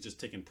hostage, he's just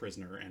taken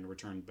prisoner and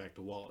returned back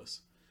to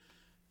Wallace.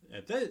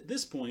 At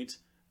this point,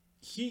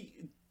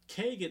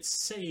 Kay gets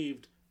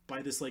saved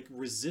by this, like,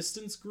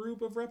 resistance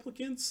group of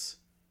replicants,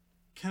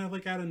 kind of,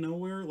 like, out of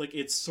nowhere. Like,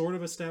 it's sort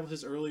of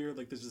establishes earlier,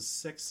 like, there's a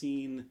sex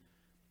scene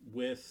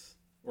with,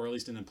 or at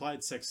least an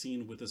implied sex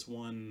scene with this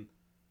one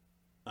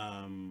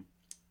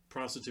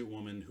prostitute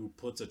woman who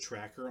puts a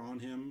tracker on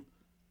him,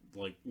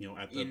 like,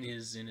 at the... In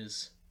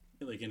his...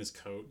 Like, in his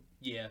coat.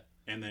 Yeah.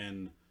 And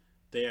then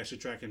they actually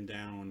track him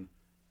down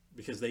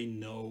because they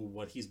know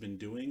what he's been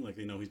doing. Like,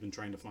 they know he's been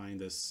trying to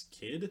find this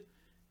kid.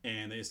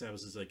 And they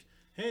establish this, like,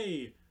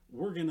 hey,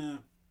 we're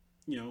gonna...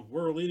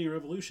 we're leading a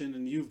revolution,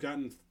 and you've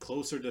gotten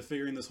closer to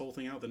figuring this whole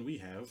thing out than we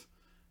have.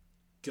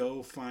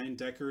 Go find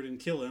Deckard and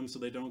kill him so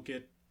they don't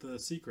get the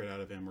secret out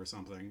of him or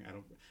something.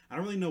 I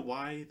don't really know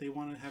why they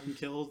want to have him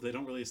killed. They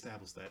don't really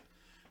establish that.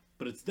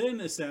 But it's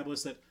then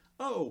established that,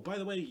 oh, by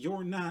the way,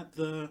 you're not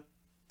the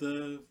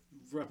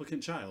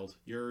replicant child.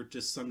 You're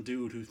just some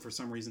dude who, for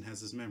some reason,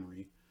 has this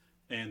memory.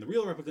 And the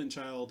real replicant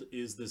child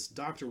is this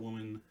doctor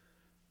woman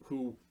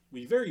who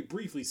we very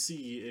briefly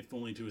see, if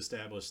only to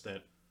establish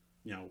that,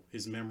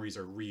 his memories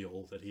are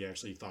real, that he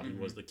actually thought he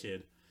was the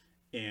kid.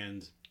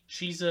 And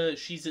she's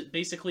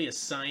basically a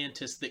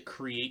scientist that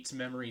creates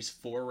memories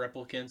for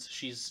replicants.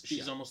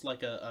 She's almost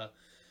like a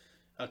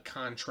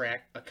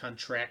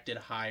contracted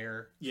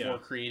hire for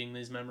creating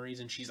these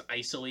memories, and she's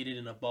isolated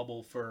in a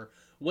bubble for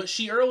what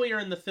she earlier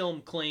in the film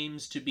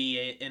claims to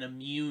be an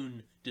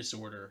immune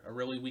disorder, a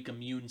really weak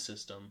immune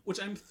system. Which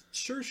I'm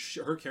sure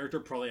her character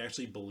probably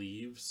actually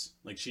believes.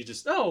 Like, she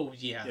just... Oh,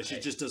 yeah. Yeah,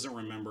 she just doesn't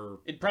remember.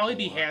 It'd probably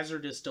be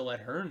hazardous to let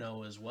her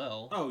know as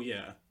well. Oh,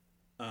 yeah.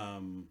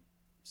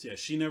 So, yeah,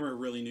 she never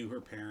really knew her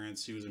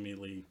parents. She was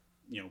immediately,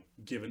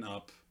 given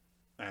up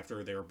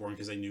after they were born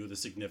because they knew the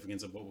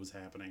significance of what was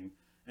happening.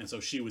 And so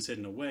she was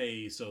hidden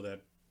away so that,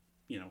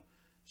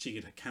 she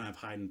could kind of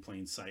hide in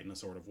plain sight in a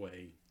sort of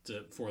way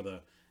for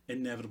the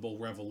inevitable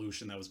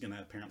revolution that was going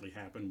to apparently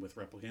happen with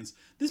replicants.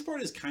 This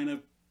part is kind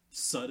of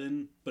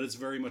sudden, but it's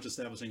very much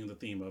establishing the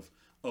theme of,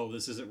 oh,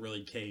 this isn't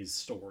really Kay's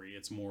story.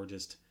 It's more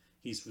just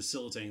he's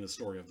facilitating the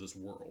story of this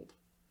world,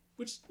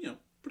 which,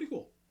 pretty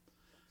cool.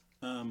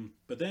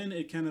 But then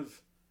it kind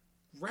of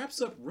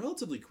wraps up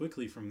relatively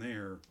quickly from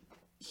there.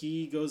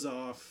 He goes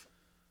off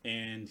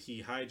and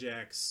he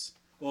hijacks...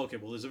 Well,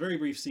 there's a very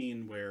brief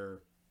scene where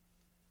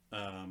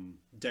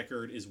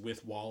Deckard is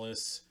with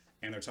Wallace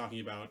and they're talking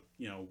about,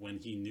 when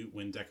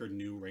Deckard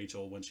knew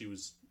Rachel when she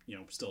was,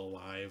 still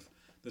alive.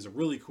 There's a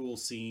really cool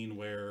scene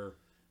where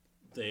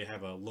they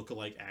have a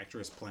lookalike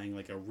actress playing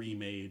like a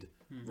remade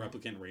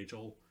replicant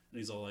Rachel, and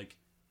he's all like,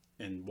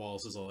 and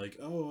Wallace is all like,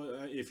 "Oh,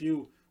 if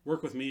you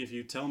work with me, if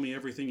you tell me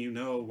everything you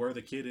know, where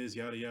the kid is,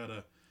 yada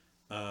yada,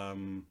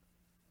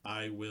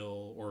 I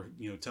will, or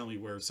tell me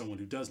where someone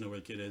who does know where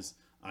the kid is,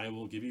 I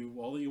will give you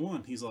all that you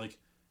want." He's like,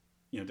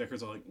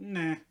 Deckard's all like,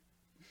 "Nah,"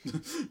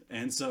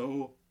 and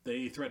so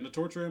they threaten to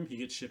torture him. He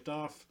gets shipped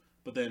off,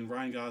 but then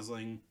Ryan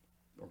Gosling,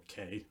 or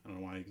Kay, I don't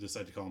know why I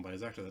decided to call him by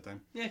his actor that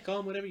time. Yeah, call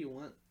him whatever you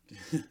want.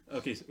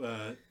 Okay,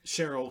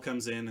 Cheryl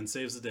comes in and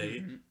saves the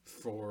day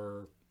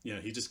for,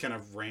 he just kind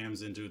of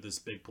rams into this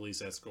big police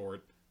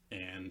escort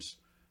and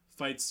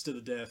fights to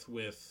the death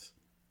with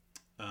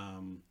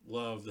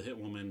Love, the hit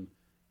woman.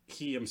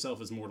 He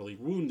himself is mortally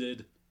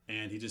wounded,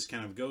 and he just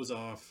kind of goes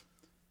off,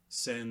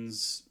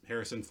 sends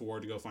Harrison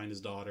Ford to go find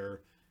his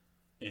daughter,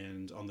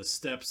 and on the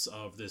steps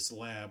of this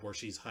lab where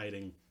she's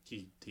hiding,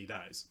 he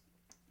dies.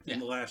 Yeah.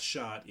 And the last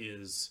shot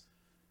is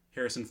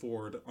Harrison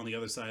Ford on the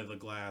other side of the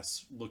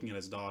glass looking at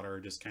his daughter,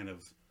 just kind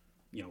of,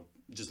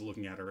 just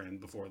looking at her, and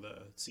before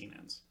the scene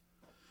ends.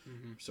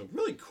 Mm-hmm. So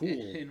really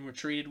cool. And we're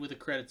treated with a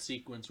credit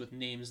sequence with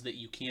names that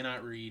you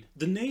cannot read.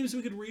 The names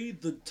we could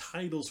read, the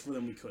titles for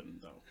them we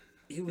couldn't, though.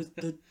 It was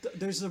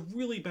there's a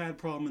really bad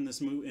problem in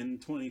this movie in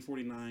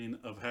 2049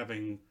 of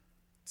having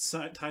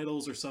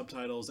titles or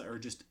subtitles that are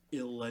just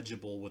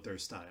illegible with their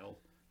style.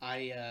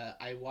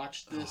 I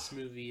watched this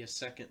movie a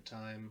second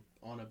time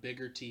on a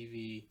bigger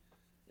TV,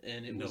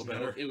 and it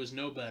was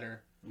no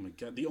better. Oh my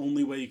god! The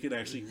only way you could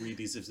actually read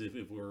these is if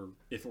it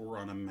were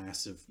on a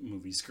massive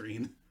movie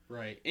screen.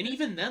 Right, and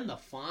even then, the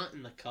font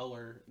and the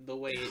color, the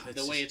way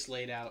it's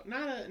laid out,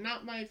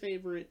 not my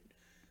favorite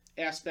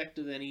aspect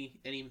of any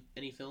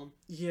film.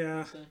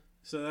 Yeah.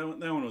 So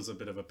that one was a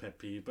bit of a pet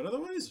peeve, but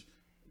otherwise,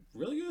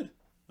 really good.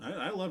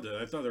 I loved it.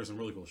 I thought there were some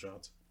really cool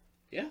shots.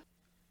 Yeah.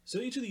 So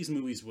each of these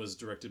movies was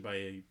directed by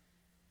a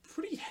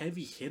pretty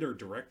heavy hitter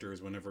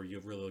directors whenever you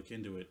really look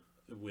into it.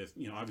 With,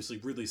 obviously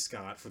Ridley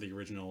Scott for the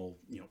original,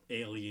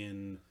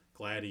 Alien,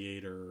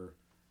 Gladiator,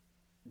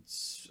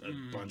 a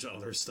bunch of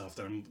other stuff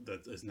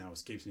that is now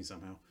escapes me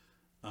somehow.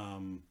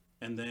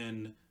 And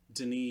then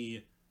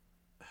Denis,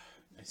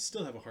 I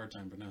still have a hard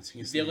time pronouncing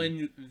his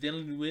name.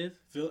 Villeneuve?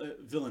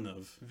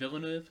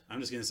 Villeneuve. I'm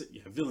just going to say,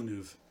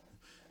 Villeneuve.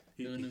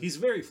 He's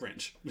very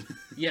French.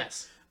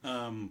 Yes.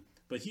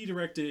 But he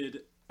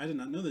directed, I did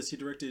not know this, he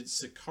directed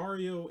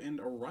Sicario and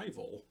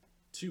Arrival.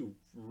 Two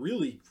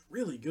really,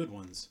 really good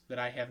ones that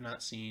I have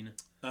not seen.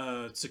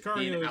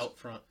 Sicario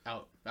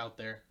out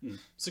there.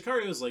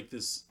 Sicario is like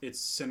this. It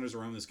centers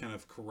around this kind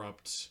of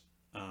corrupt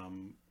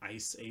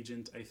ICE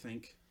agent. I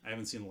think I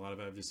haven't seen a lot of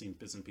it. I've just seen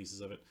bits and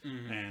pieces of it.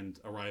 Mm-hmm. And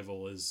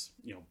Arrival is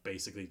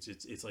basically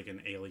it's like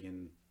an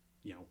alien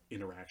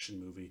interaction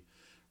movie.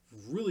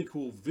 Really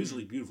cool,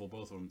 visually beautiful.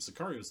 Both of them.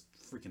 Sicario's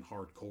freaking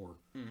hardcore.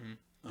 Mm-hmm.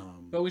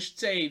 But we should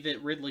say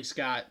that Ridley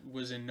Scott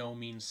was in no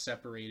means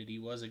separated. He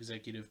was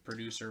executive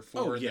producer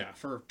for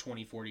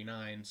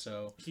 2049.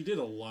 So he did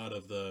a lot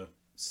of the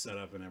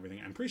setup and everything.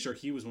 I'm pretty sure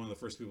he was one of the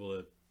first people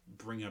to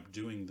bring up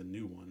doing the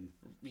new one.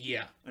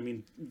 Yeah. I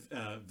mean,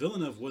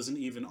 Villeneuve wasn't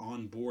even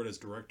on board as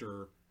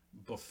director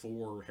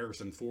before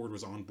Harrison Ford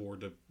was on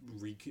board to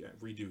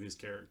redo his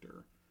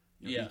character.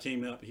 He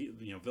came up.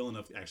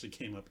 Villeneuve actually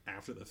came up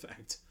after the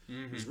fact.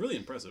 Mm-hmm. It was really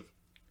impressive.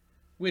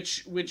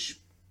 Which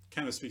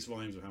kind of speaks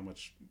volumes of how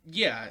much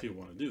people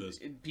want to do this.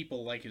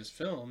 People like his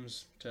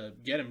films to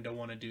get him to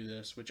want to do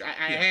this, which I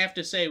have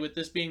to say, with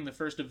this being the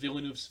first of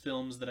Villeneuve's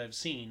films that I've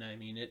seen, I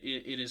mean, it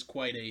is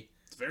quite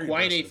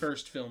a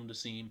first film to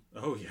see.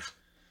 Oh, yeah.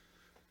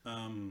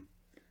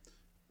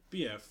 But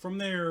yeah, from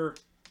there,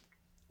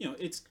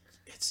 it's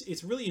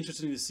really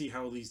interesting to see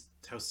how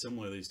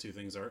similar these two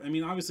things are. I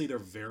mean, obviously they're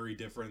very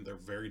different. They're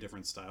very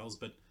different styles,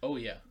 but oh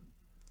yeah,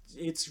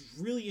 it's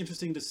really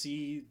interesting to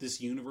see this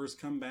universe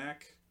come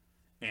back.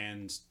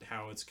 And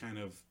how it's kind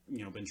of,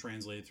 been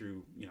translated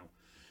through,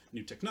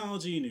 new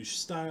technology, new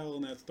style,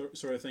 and that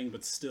sort of thing,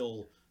 but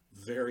still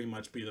very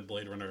much be the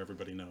Blade Runner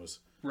everybody knows.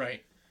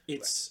 Right.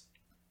 It's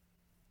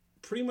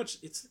pretty much,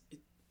 it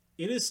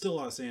is still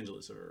Los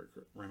Angeles, if I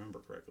remember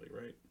correctly,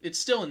 right? It's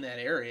still in that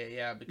area,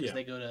 yeah, because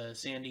they go to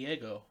San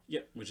Diego.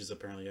 Yeah, which is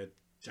apparently a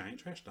giant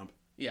trash dump.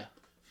 Yeah.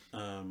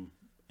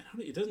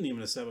 It doesn't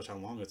even establish how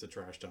long it's a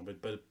trash dump,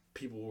 but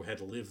people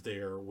had lived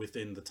there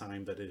within the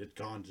time that it had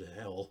gone to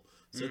hell.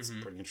 So it's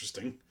pretty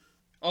interesting.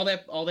 All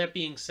that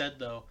being said,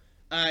 though,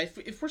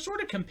 if we're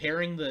sort of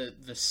comparing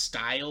the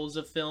styles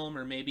of film,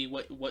 or maybe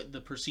what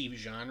the perceived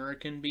genre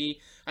can be,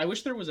 I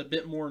wish there was a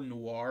bit more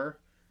noir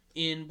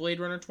in Blade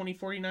Runner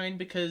 2049,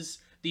 because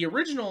the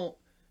original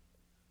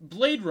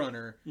Blade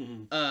Runner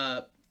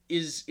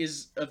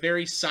is a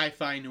very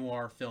sci-fi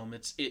noir film.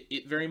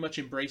 It very much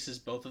embraces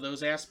both of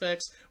those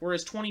aspects,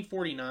 whereas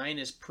 2049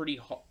 is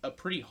a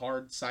pretty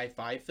hard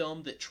sci-fi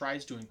film that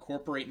tries to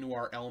incorporate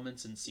noir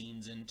elements and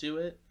scenes into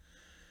it.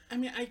 I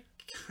mean, I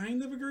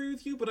kind of agree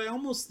with you, but I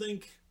almost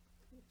think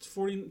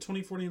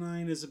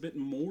 2049 is a bit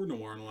more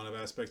noir in a lot of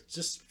aspects,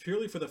 just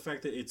purely for the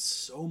fact that it's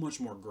so much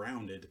more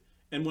grounded.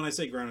 And when I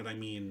say grounded, I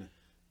mean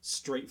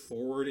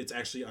straightforward. It's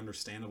actually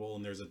understandable,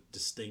 and there's a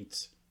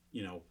distinct,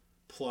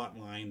 plot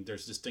line.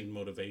 There's distinct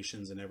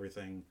motivations and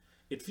everything.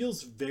 It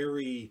feels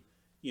very,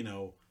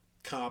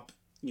 cop,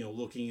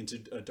 looking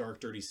into a dark,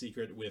 dirty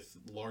secret with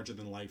larger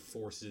than life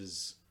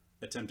forces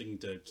attempting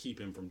to keep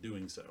him from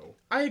doing so.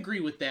 I agree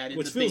with that.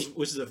 Which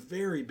is a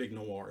very big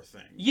noir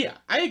thing. Yeah,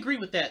 I agree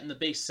with that in the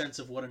base sense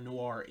of what a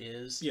noir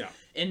is. Yeah.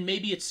 And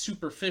maybe it's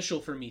superficial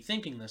for me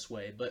thinking this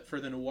way, but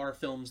for the noir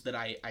films that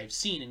I've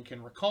seen and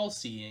can recall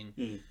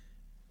seeing,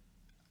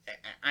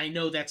 I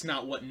know that's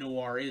not what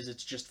noir is.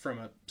 It's just from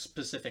a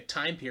specific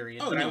time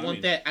period. But I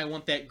want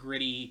that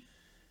gritty,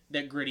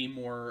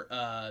 more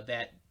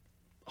that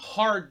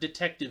hard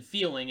detective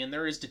feeling, and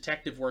there is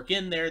detective work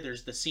in there.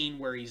 There's the scene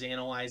where he's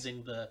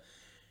analyzing the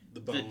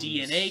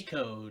DNA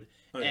code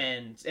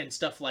and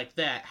stuff like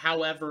that.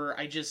 However,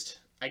 I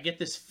get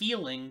this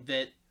feeling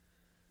that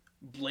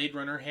Blade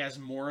Runner has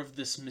more of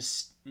this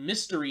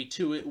mystery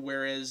to it,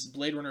 whereas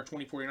Blade Runner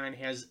 2049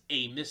 has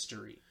a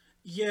mystery.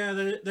 Yeah,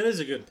 that is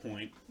a good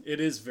point. It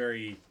is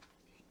very...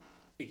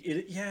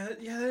 that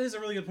is a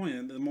really good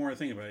point. The more I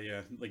think about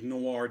it, like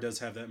noir does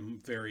have that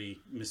very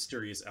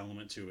mysterious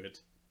element to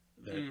it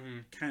that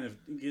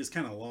is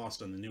kind of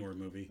lost in the newer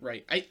movie.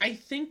 Right. I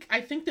think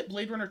that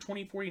Blade Runner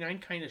 2049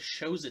 kind of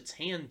shows its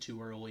hand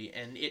too early,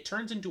 and it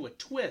turns into a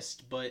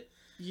twist, but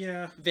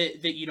that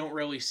you don't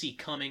really see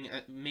coming.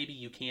 Maybe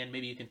you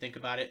can think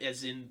about it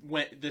as in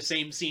the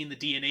same scene, the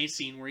DNA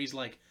scene, where he's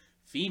like,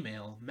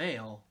 female,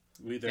 male.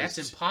 That's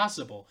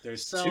impossible.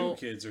 There's 2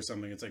 kids or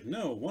something. It's like,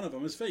 no, one of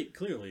them is fake,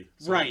 clearly.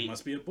 So it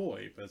must be a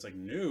boy. But it's like,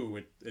 no,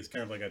 it's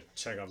kind of like a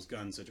Chekhov's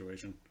gun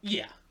situation.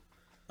 Yeah.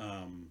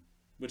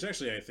 Which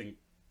actually I think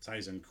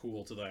ties in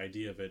cool to the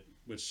idea of it,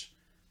 which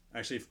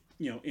actually,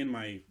 in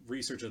my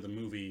research of the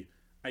movie,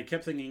 I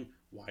kept thinking,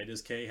 why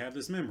does Kay have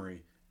this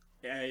memory?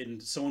 And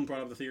someone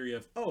brought up the theory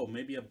of,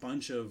 maybe a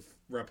bunch of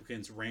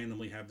replicants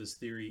randomly have this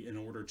theory in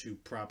order to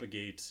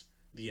propagate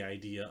the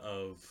idea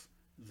of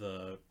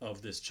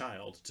this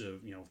child to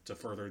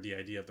further the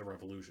idea of the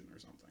revolution or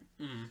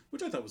something,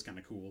 which I thought was kind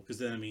of cool, because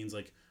then it means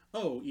like,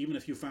 even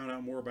if you found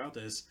out more about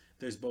this,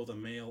 there's both a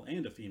male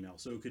and a female,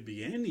 so it could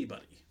be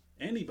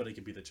anybody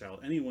could be the child.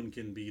 Anyone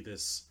can be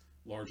this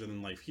larger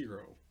than life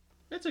hero.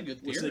 That's a good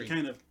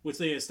theory. Which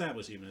they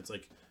establish even. It's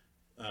like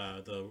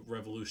the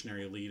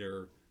revolutionary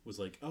leader was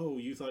like,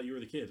 you thought you were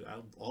the kid.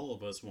 All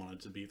of us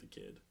wanted to be the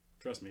kid.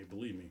 Trust me,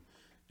 believe me.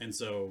 And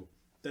so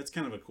that's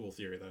kind of a cool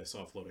theory that I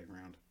saw floating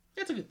around.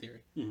 That's a good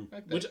theory.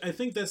 Which I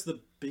think that's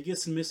the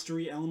biggest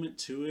mystery element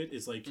to it,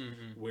 is like,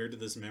 where did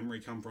this memory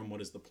come from?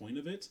 What is the point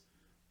of it?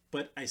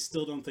 But I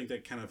still don't think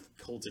that kind of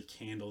holds a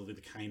candle to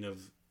the kind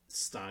of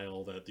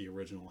style that the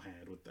original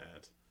had with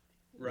that.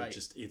 Right.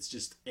 It's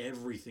just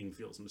everything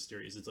feels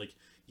mysterious. It's like,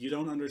 you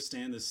don't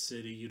understand the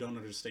city, you don't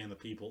understand the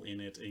people in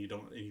it, and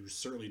you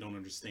certainly don't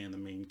understand the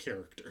main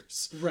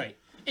characters. Right.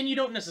 And you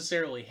don't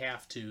necessarily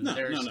have to. No.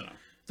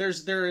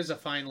 There is a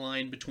fine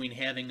line between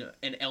having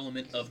an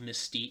element of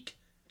mystique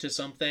to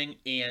something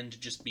and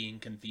just being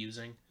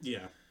confusing.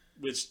 Yeah.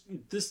 Which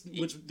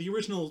the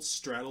original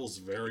straddles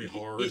very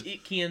hard.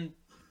 It can,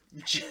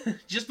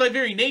 just by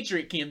very nature,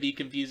 it can be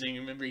confusing.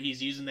 Remember,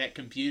 he's using that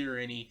computer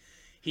and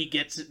he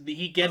gets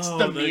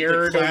the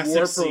mirror to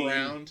warp scene.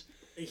 Around.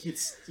 It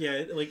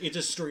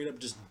just straight up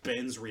just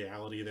bends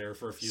reality there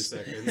for a few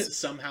seconds.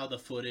 Somehow the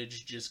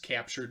footage just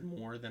captured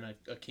more than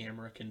a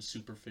camera can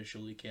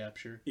superficially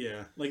capture.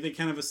 Yeah, like they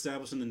kind of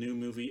established in the new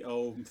movie,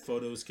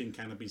 photos can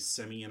kind of be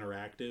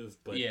semi-interactive,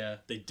 but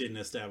they didn't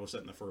establish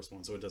that in the first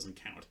one, so it doesn't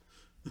count.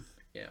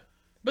 Yeah,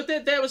 but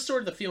that was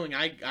sort of the feeling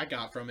I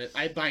got from it.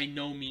 I by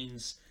no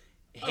means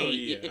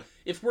hate.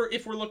 If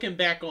we're looking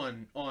back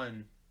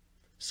on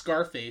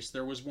Scarface,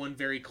 there was one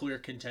very clear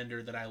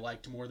contender that I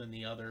liked more than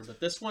the other, but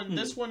this one,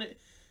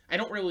 I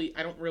don't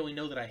really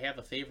know that I have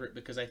a favorite,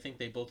 because I think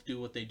they both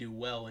do what they do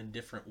well in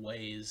different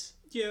ways.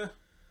 Yeah,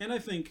 and I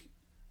think,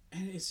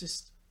 it's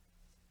just,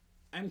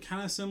 I'm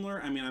kind of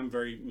similar. I mean, I'm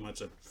very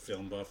much a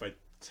film buff. I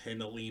tend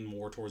to lean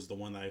more towards the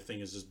one that I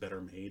think is just better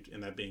made,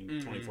 and that being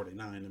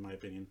 2049 in my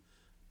opinion.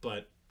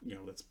 But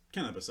that's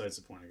kind of besides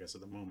the point, I guess,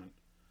 at the moment.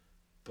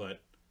 But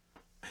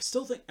I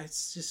still think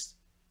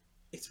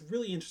it's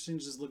really interesting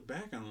to just look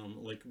back on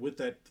them, like with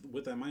that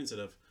mindset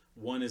of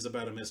one is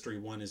about a mystery,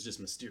 one is just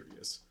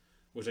mysterious,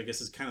 which I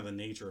guess is kind of the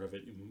nature of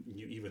it,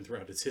 even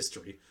throughout its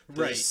history.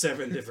 There's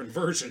 7 different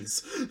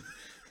versions.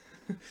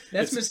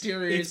 That's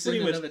mysterious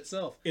in and of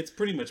itself. It's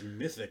pretty much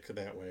mythic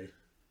that way.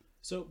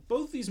 So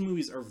both these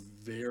movies are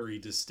very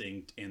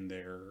distinct in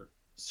their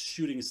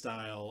shooting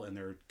style and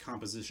their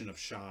composition of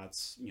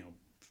shots.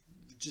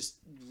 Just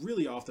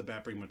really off the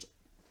bat, pretty much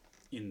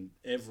in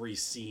every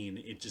scene,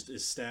 it just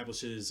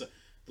establishes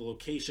the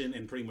location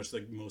in pretty much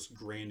the most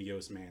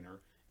grandiose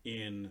manner.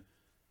 In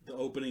the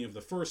opening of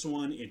the first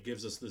one, it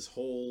gives us this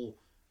whole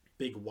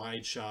big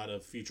wide shot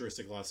of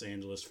futuristic Los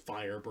Angeles,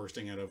 fire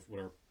bursting out of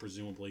what are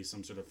presumably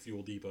some sort of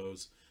fuel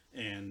depots.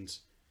 And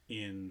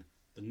in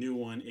the new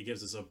one, it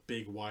gives us a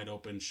big wide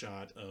open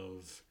shot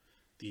of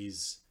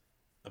these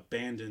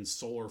abandoned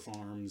solar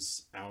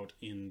farms out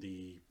in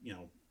the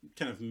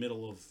kind of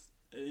middle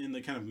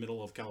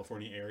of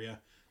California area.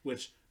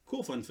 Which,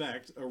 cool fun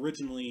fact,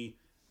 originally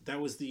that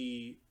was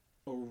the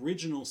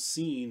original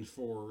scene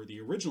for the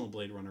original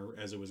Blade Runner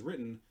as it was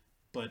written,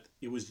 but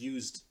it was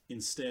used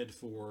instead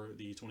for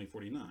the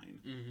 2049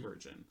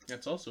 version.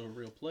 That's also a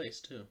real place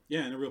too.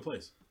 Yeah, in a real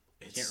place.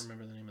 I can't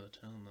remember the name of the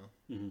town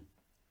though. Mm-hmm.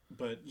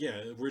 But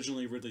yeah,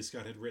 originally Ridley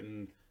Scott had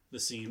written the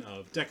scene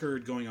of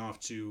Deckard going off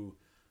to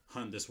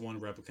hunt this one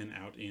replicant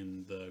out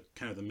in the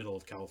kind of the middle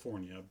of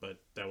California,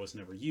 but that was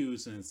never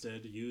used, and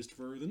instead used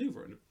for the new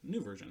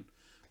version,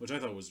 which I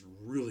thought was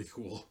really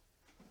cool,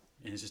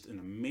 and it's just an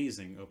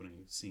amazing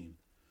opening scene.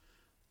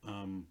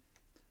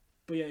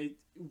 But yeah,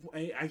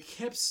 I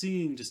kept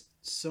seeing just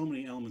so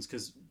many elements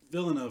because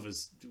Villeneuve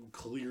is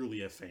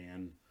clearly a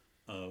fan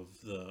of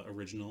the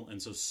original,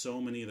 and so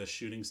many of the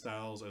shooting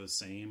styles are the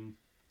same.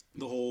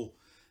 The whole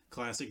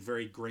classic,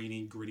 very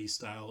grainy, gritty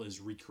style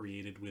is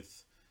recreated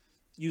with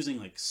using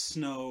like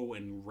snow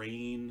and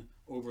rain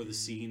over the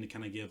scene to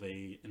kind of give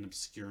an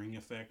obscuring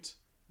effect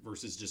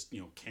versus just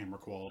camera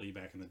quality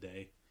back in the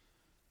day,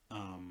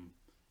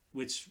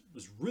 which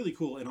was really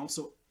cool, and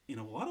also in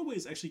a lot of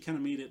ways actually kind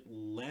of made it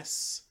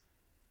less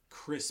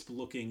crisp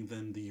looking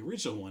than the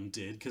original one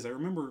did, because I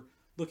remember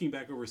looking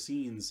back over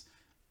scenes,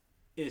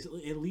 at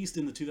least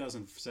in the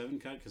 2007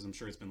 cut, because I'm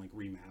sure it's been like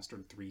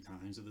remastered 3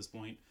 times at this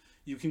point,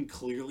 you can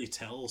clearly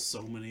tell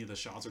so many of the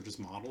shots are just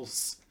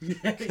models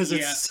because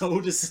it's so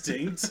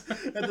distinct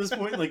at this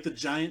point. Like the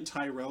giant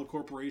Tyrell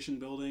Corporation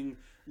building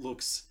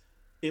looks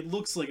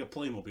like a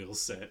Playmobil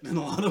set in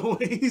a lot of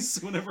ways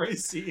whenever I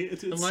see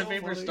it. It's my so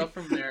favorite funny. stuff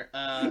from there,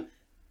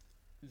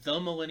 the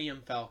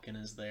Millennium Falcon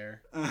is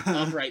there.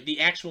 Upright.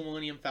 The actual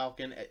Millennium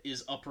Falcon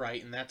is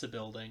upright, and that's a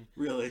building.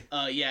 Really?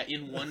 Yeah,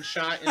 in one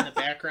shot in the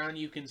background,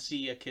 you can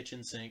see a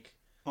kitchen sink.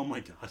 Oh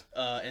my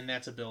god. And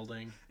that's a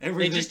building.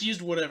 Everything... They just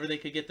used whatever they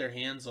could get their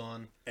hands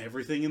on.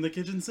 Everything in the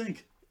kitchen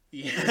sink.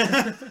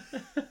 Yeah.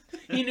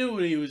 He knew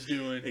what he was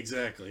doing.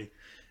 Exactly.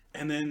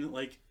 And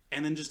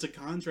then just to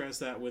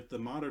contrast that with the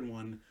modern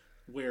one,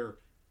 where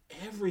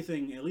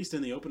everything, at least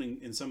in the opening,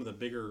 in some of the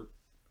bigger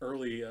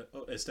early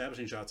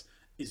establishing shots,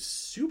 is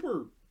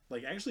super,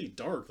 like, actually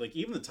dark. Like,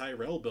 even the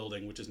Tyrell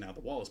building, which is now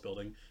the Wallace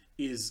building,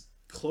 is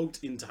cloaked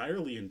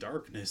entirely in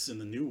darkness in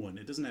the new one.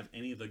 It doesn't have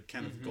any of the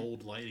kind of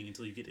gold lighting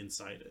until you get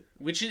inside it.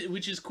 Which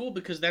is cool,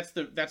 because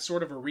that's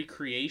sort of a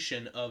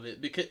recreation of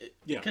it.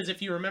 Because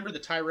if you remember the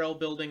Tyrell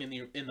building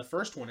in the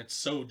first one, it's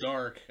so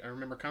dark. I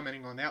remember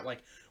commenting on that,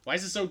 like, why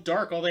is it so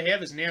dark? All they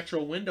have is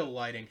natural window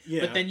lighting.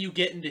 Yeah. But then you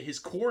get into his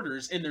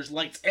quarters, and there's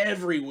lights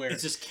everywhere.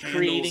 It's just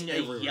creating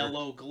everywhere. A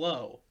yellow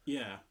glow.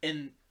 Yeah.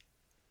 And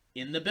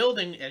in the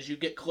building, as you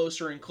get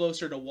closer and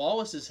closer to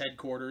Wallace's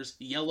headquarters,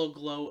 yellow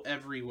glow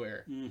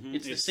everywhere. Mm-hmm.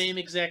 It's the same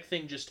exact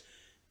thing, just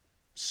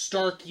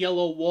stark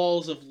yellow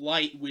walls of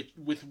light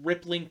with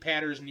rippling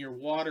patterns near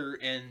water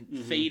and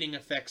fading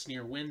effects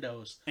near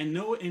windows.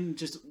 And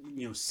just,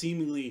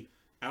 seemingly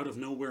out of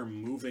nowhere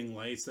moving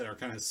lights that are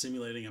kind of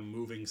simulating a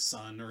moving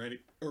sun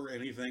or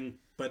anything,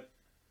 but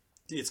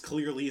it's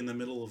clearly in the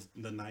middle of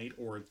the night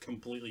or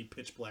completely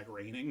pitch black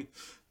raining.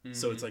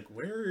 So it's like,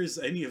 where is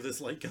any of this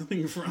light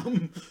coming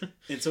from?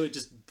 And so it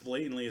just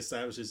blatantly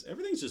establishes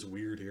everything's just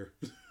weird here.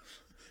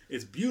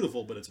 It's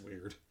beautiful, but it's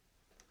weird.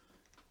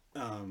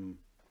 And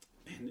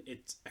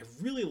I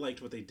really liked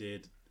what they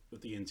did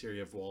with the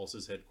interior of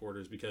Wallace's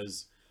headquarters,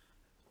 because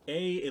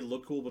A, it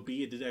looked cool, but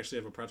B, it did actually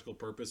have a practical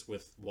purpose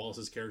with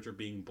Wallace's character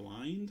being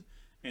blind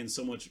and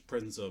so much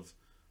presence of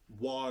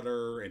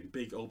water and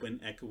big open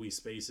echoey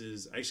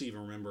spaces. I actually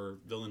even remember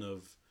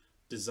Villeneuve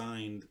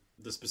designed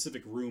the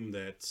specific room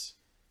that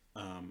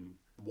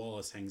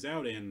Wallace hangs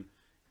out in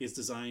is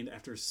designed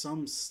after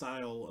some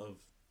style of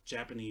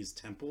Japanese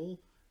temple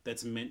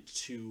that's meant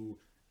to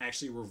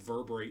actually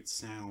reverberate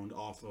sound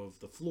off of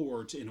the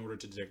floor in order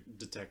to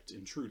detect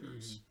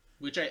intruders.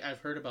 Which I've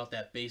heard about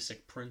that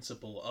basic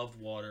principle of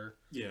water.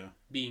 Yeah.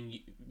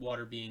 Being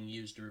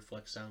used to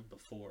reflect sound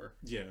before.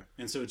 Yeah.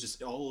 And so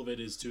just all of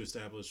it is to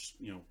establish,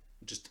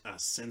 just a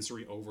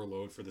sensory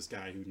overload for this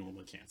guy who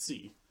normally can't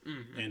see.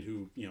 Mm-hmm. And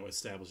who,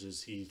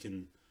 establishes he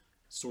can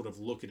sort of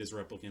look at his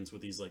replicants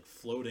with these like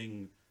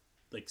floating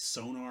like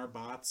sonar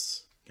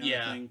bots kind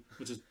of thing,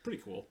 which is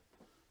pretty cool.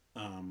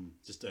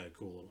 Just a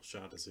cool little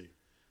shot to see.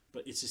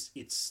 But it's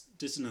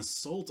just an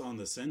assault on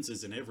the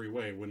senses in every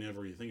way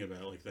whenever you think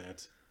about it like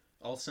that.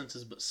 All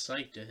senses but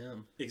sight to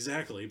him.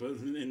 Exactly,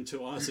 and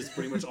to us it's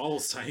pretty much all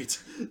sight.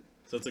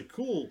 So it's a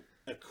cool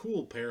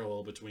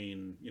parallel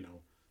between,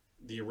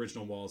 the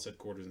original Wallace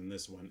headquarters and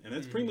this one. And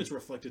that's pretty much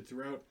reflected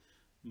throughout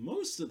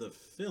most of the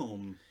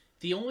film.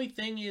 The only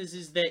thing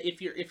is that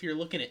if you're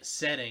looking at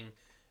setting,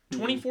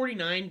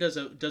 2049 does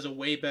a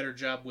way better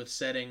job with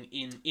setting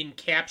in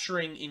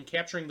capturing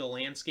the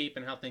landscape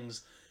and how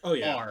things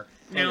are.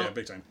 Now,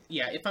 big time.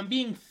 Yeah, if I'm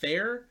being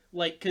fair,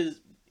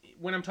 because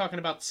when I'm talking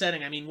about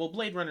setting, I mean,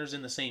 Blade Runner's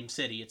in the same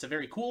city. It's a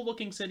very cool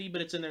looking city,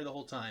 but it's in there the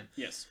whole time.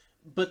 Yes.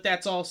 But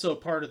that's also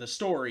part of the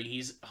story.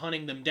 He's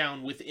hunting them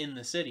down within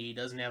the city. He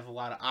doesn't have a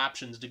lot of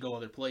options to go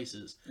other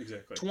places.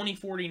 Exactly.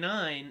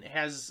 2049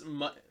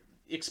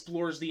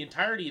 explores the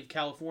entirety of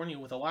California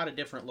with a lot of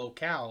different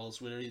locales.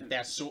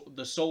 That's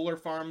the solar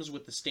farms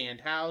with the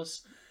stand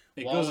house.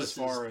 It goes as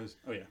far as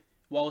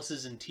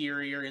Wallace's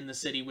interior in the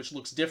city, which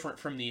looks different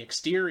from the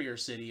exterior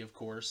city, of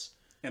course.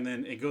 And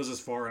then it goes as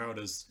far out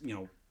as,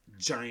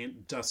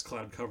 giant dust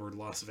cloud covered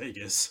Las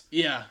Vegas.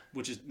 Yeah.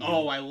 Which is...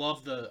 I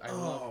love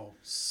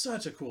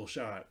such a cool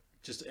shot.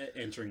 Just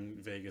entering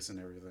Vegas and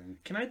everything.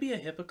 Can I be a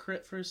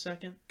hypocrite for a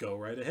second? Go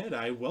right ahead.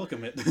 I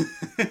welcome it.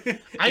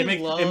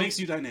 It makes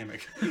you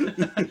dynamic.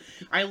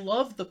 I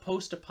love the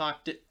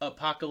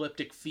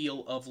post-apocalyptic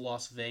feel of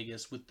Las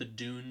Vegas with the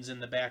dunes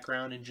in the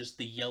background and just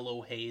the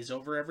yellow haze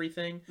over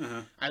everything.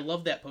 Uh-huh. I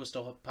love that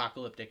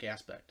post-apocalyptic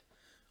aspect.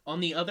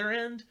 On the other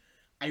end,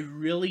 I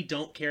really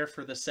don't care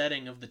for the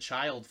setting of the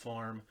child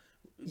farm.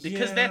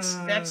 Because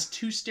that's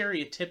too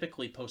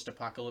stereotypically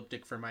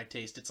post-apocalyptic for my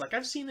taste. It's like,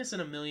 I've seen this in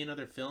a million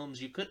other films.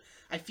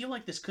 I feel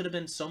like this could have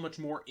been so much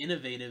more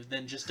innovative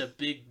than just a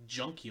big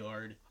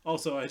junkyard.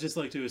 Also, I'd just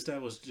like to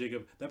establish,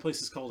 Jacob, that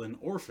place is called an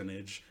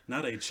orphanage,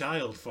 not a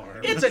child farm.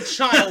 It's a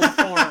child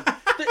farm.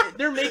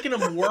 They're making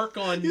them work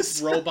on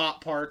robot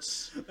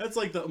parts. That's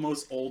like the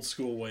most old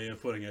school way of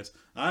putting it.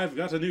 I've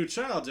got a new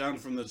child down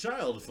from the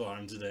child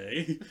farm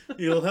today.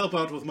 He'll help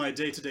out with my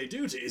day-to-day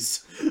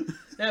duties.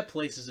 That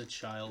place is a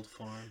child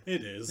farm.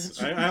 It is.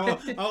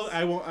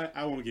 I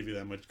won't give you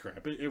that much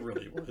crap. It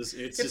really was.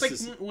 It's just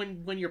like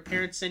when your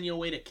parents send you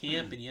away to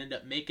camp and you end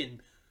up making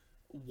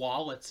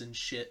wallets and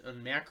shit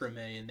on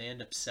macrame and they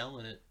end up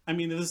selling it. I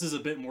mean, this is a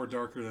bit more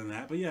darker than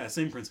that, but yeah,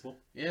 same principle.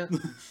 Yeah.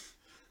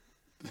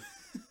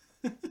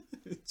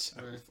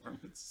 Child farm.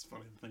 It's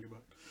funny to think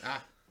about.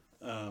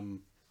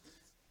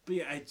 But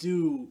yeah, I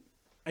do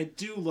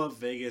love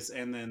Vegas,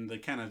 and then the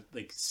kind of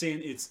like San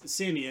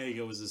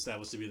Diego is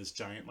established to be this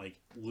giant like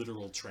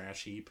literal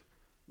trash heap,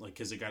 like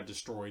because it got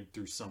destroyed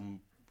through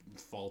some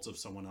fault of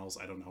someone else,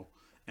 I don't know,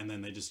 and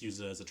then they just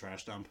used it as a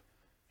trash dump,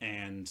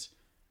 and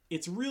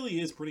it really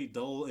is pretty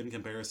dull in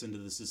comparison to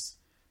this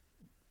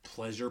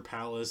pleasure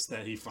palace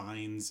that he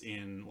finds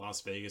in Las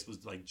Vegas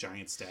with like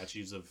giant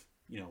statues of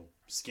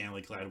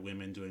scantily clad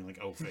women doing like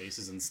O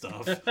faces and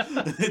stuff.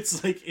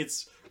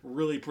 It's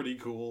really pretty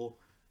cool.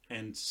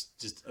 And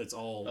just, it's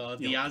all...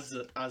 the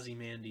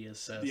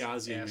Ozymandias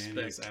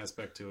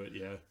aspect to it,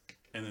 yeah.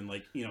 And then,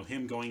 like,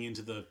 him going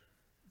into the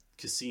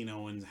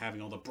casino and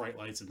having all the bright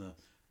lights and the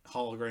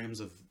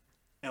holograms of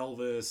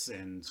Elvis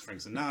and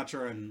Frank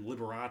Sinatra and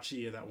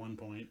Liberace at that one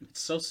point.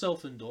 It's so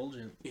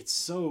self-indulgent. It's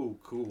so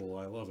cool.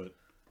 I love it.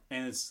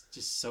 And it's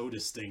just so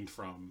distinct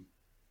from...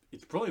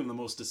 It's probably one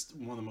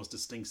of the most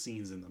distinct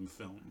scenes in the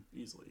film,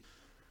 easily.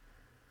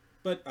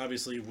 But,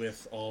 obviously,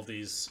 with all of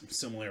these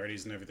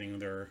similarities and everything,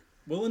 there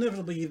will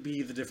inevitably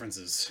be the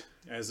differences,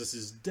 as this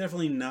is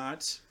definitely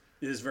not...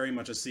 It is very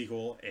much a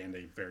sequel, and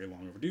a very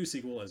long overdue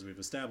sequel, as we've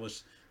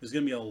established. There's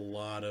going to be a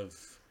lot of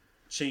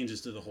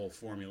changes to the whole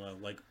formula.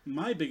 Like,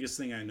 my biggest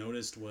thing I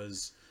noticed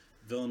was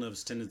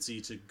Villeneuve's tendency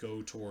to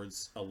go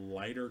towards a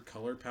lighter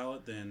color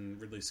palette than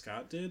Ridley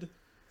Scott did.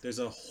 There's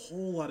a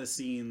whole lot of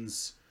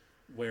scenes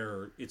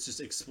where it's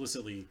just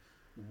explicitly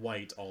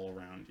white all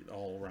around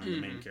the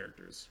main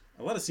characters.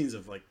 A lot of scenes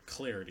of, like,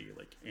 clarity,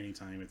 like,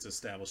 anytime it's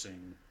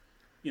establishing...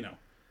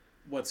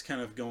 what's kind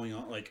of going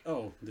on, like,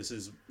 oh, this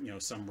is,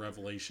 some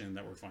revelation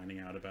that we're finding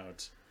out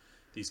about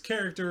these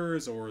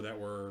characters, or that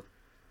we're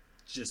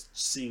just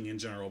seeing in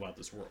general about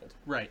this world.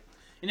 Right.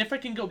 And if I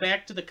can go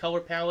back to the color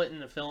palette in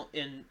the film,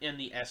 in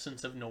the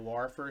essence of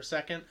noir for a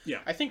second, yeah.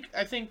 I think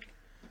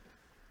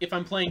if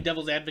I'm playing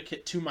devil's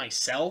advocate to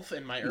myself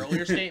in my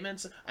earlier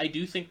statements, I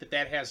do think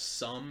that has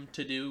some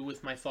to do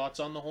with my thoughts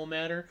on the whole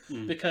matter,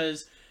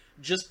 because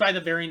just by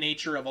the very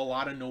nature of a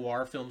lot of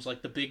noir films,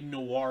 like the big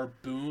noir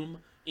boom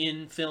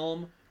in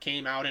film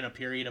came out in a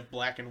period of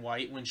black and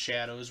white when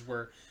shadows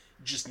were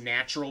just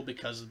natural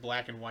because of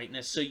black and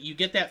whiteness. So you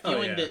get that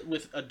feeling that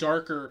with a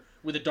darker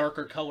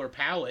color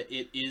palette,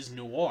 it is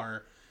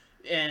noir.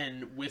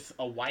 And with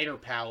a whiter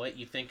palette,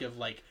 you think of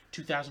like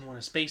 2001: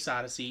 A Space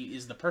Odyssey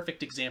is the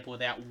perfect example of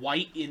that.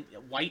 White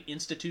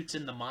institutes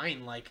in the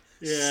mind like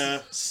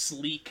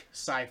sleek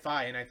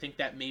sci-fi, and I think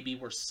that maybe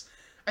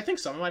I think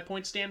some of my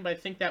points stand, but I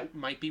think that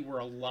might be where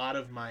a lot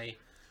of my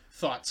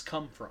thoughts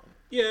come from.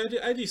 Yeah,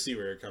 I do see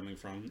where you're coming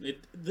from.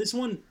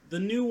 The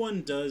new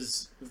one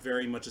does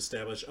very much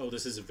establish,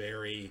 this is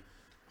very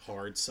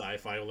hard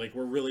sci-fi. Like,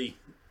 we're really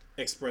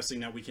expressing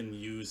that we can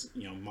use,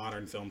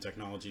 modern film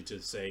technology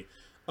to say,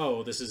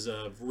 this is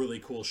a really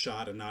cool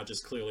shot and not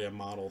just clearly a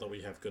model that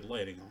we have good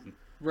lighting on.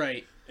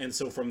 Right. And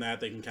so from that,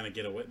 they can kind of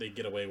get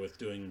away with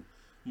doing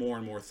more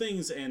and more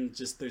things, and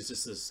there's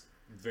just this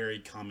very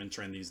common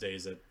trend these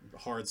days that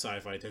hard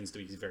sci-fi tends to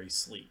be very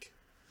sleek.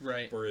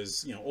 Right.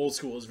 Whereas, old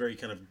school is very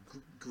kind of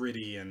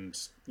gritty and,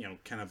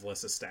 kind of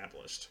less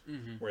established.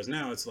 Mm-hmm. Whereas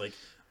now it's like,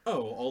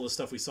 all the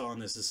stuff we saw in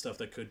this is stuff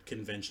that could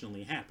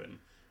conventionally happen.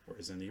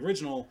 Whereas in the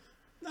original,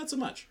 not so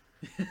much.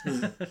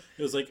 It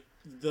was like,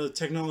 the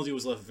technology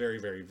was left very,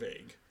 very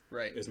vague.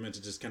 Right. It's meant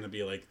to just kind of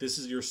be like, this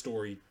is your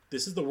story,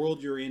 this is the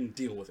world you're in,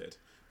 deal with it.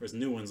 Whereas the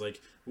new one's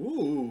like,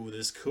 ooh,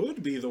 this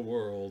could be the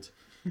world.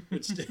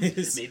 Which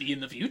is maybe in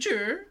the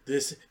future.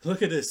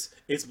 Look at this.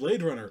 It's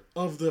Blade Runner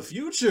of the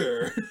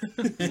future.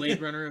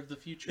 Blade Runner of the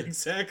future.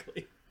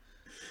 Exactly.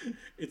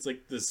 It's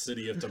like the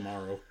city of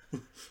tomorrow.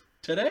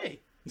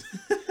 Today.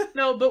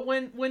 No, but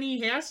when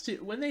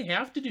they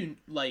have to do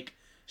like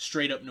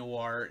straight up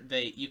noir,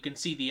 you can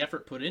see the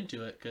effort put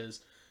into it because,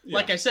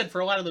 like I said,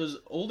 for a lot of those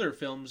older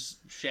films,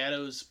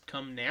 shadows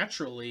come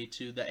naturally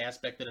to the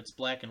aspect that it's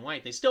black and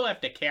white. They still have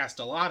to cast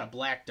a lot of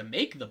black to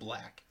make the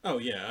black. Oh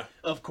yeah,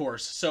 of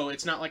course. So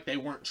it's not like they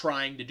weren't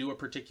trying to do a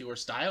particular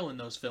style in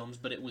those films,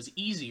 but it was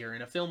easier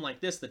in a film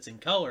like this that's in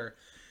color.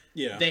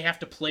 Yeah, they have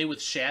to play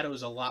with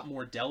shadows a lot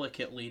more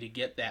delicately to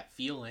get that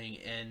feeling,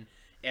 and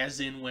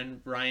as in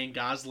when Ryan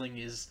Gosling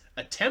is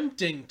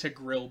attempting to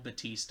grill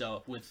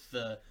Batista with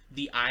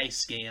the eye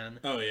scan.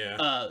 Oh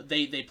yeah.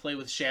 They play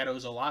with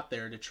shadows a lot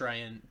there to try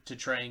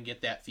and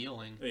get that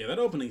feeling. Oh, yeah, that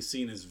opening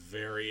scene is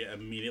very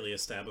immediately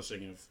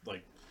establishing of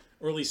like,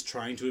 or at least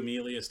trying to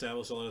immediately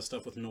establish a lot of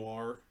stuff with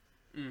noir.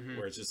 Mm-hmm.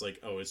 Where it's just like,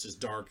 oh, it's just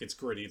dark, it's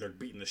gritty, they're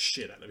beating the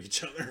shit out of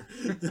each other.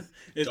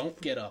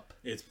 Don't get up.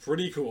 It's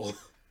pretty cool.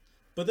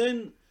 But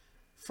then,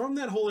 from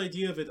that whole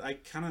idea of it, I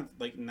kind of,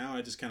 like, now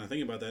I just kind of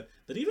think about that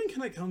even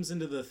kind of comes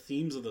into the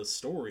themes of the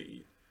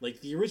story.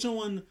 Like, the original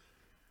one,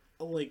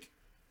 like,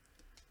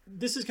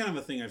 this is kind of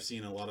a thing I've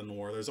seen in a lot of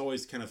noir. There's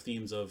always kind of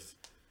themes of,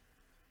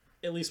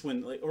 at least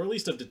when, like, or at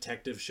least of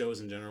detective shows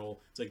in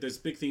general, it's like there's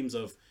big themes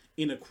of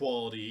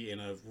inequality in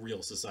a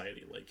real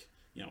society. Like,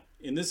 you know,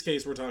 in this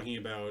case, we're talking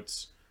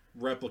about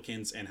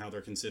replicants and how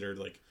they're considered,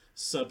 like,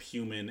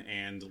 subhuman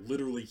and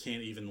literally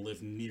can't even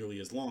live nearly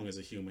as long as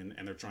a human,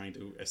 and they're trying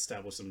to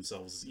establish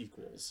themselves as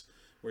equals.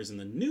 Whereas in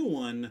the new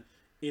one,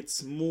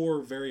 it's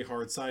more very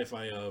hard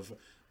sci-fi of,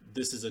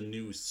 this is a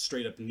new,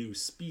 straight up new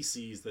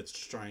species that's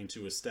trying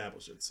to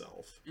establish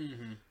itself.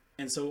 Mm-hmm.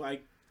 And so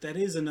that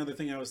is another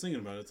thing I was thinking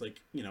about. It's like,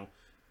 you know,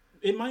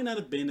 it might not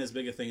have been as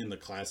big a thing in the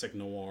classic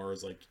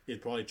noirs. Like,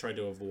 it probably tried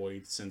to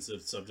avoid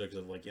sensitive subjects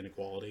of, like,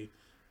 inequality,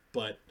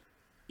 but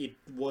it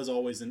was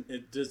always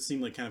it does seem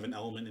like kind of an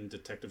element in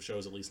detective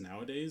shows, at least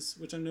nowadays,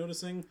 which I'm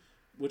noticing,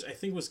 which I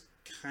think was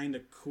kind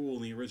of cool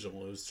in the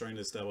original. It was trying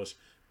to establish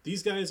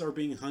these guys are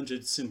being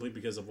hunted simply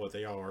because of what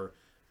they are,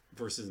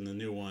 versus in the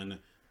new one,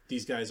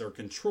 these guys are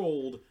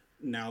controlled.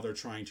 Now they're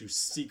trying to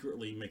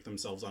secretly make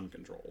themselves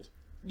uncontrolled.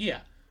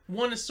 Yeah.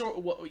 One is sort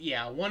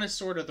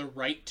of the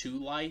right to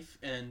life,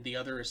 and the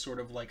other is sort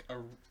of like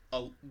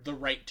the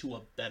right to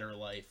a better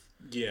life.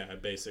 Yeah,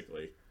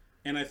 basically.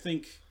 And I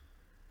think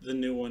the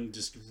new one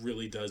just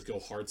really does go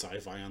hard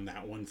sci-fi on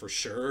that one for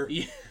sure.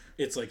 Yeah.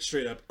 It's like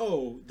straight up,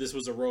 oh, this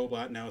was a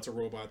robot, now it's a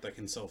robot that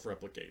can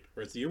self-replicate.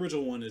 Whereas the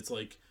original one, it's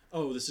like,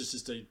 oh, this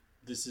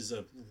is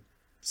a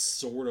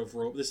sort of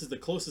robot. This is the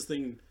closest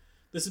thing.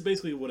 This is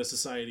basically what a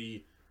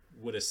society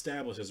would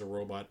establish as a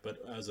robot, but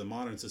as a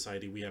modern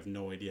society, we have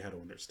no idea how to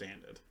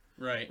understand it.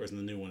 Right. Whereas in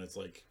the new one, it's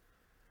like,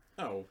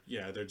 oh,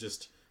 yeah, they're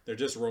just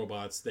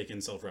robots. They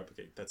can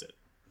self-replicate. That's it.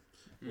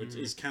 Which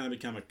is kind of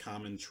become a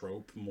common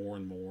trope more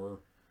and more.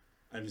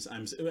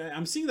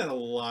 I'm seeing that a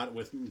lot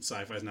with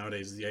sci-fi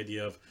nowadays, the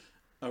idea of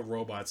a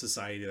robot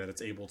society that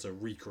it's able to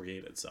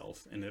recreate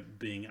itself, and it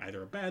being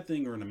either a bad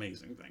thing or an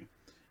amazing thing.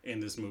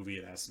 In this movie,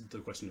 it asks the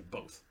question of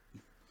both.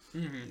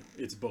 Mm-hmm.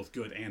 It's both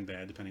good and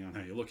bad, depending on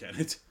how you look at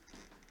it.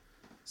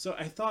 So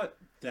I thought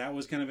that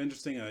was kind of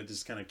interesting. It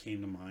just kind of came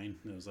to mind.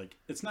 It was like,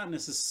 it's not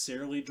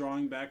necessarily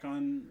drawing back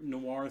on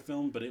noir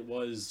film, but it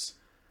was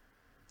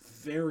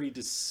very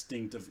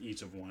distinct of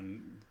each of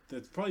one.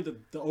 That's probably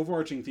the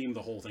overarching theme of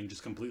the whole thing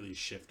just completely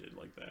shifted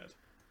like that.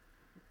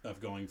 Of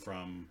going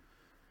from,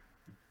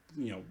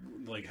 you know,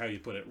 like how you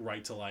put it,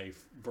 right to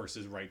life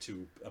versus right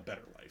to a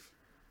better life.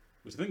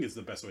 Which I think is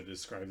the best way to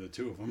describe the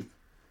two of them.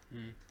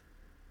 Mm.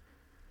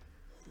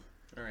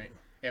 All right.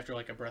 After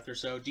like a breath or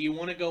so, do you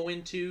want to go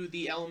into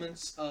the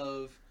elements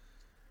of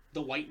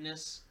the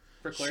whiteness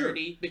for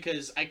clarity? Sure.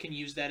 Because I can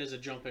use that as a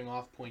jumping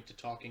off point to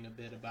talking a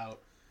bit about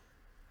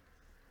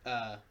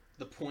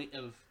the point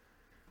of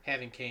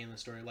having Kay in the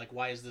story. Like,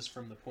 why is this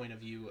from the point of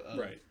view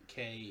of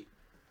Kay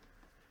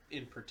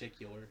in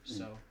particular?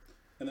 So,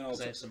 and then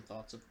also, I have some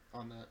thoughts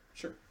on that.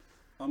 Sure.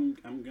 I'm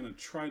going to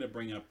try to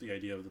bring up the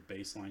idea of the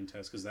baseline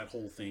test, because that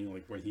whole thing,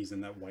 like, when he's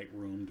in that white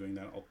room doing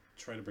that, I'll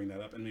try to bring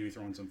that up and maybe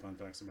throw in some fun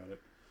facts about it.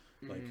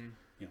 Like,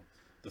 you know,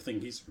 the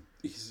thing he's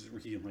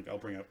like, I'll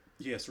bring up,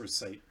 he has to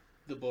recite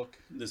the book,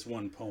 this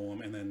one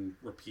poem, and then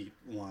repeat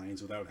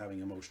lines without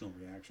having emotional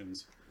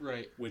reactions.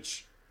 Right.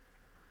 Which,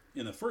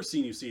 in the first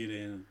scene you see it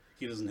in,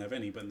 he doesn't have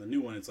any, but in the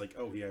new one, it's like,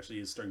 oh, he actually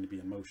is starting to be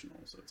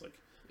emotional. So it's like,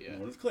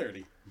 moment of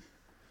clarity.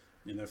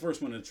 In the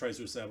first one, it tries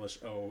to establish,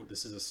 oh,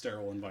 this is a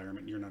sterile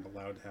environment, you're not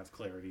allowed to have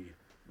clarity.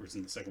 Whereas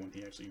in the second one,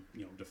 he actually,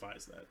 you know,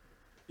 defies that.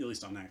 At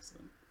least on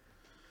accident.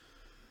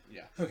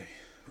 Yeah. Okay.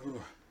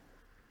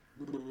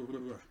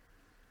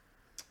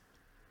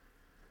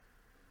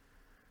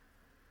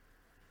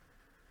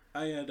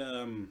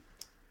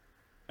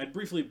 I'd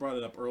briefly brought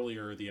it up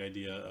earlier, the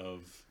idea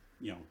of,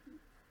 you know,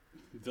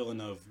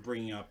 Villeneuve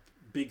bringing up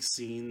big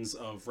scenes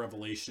of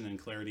revelation and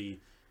clarity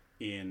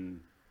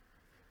in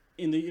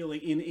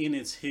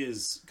it's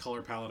his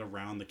color palette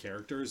around the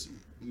characters,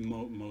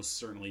 most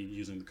certainly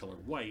using the color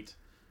white,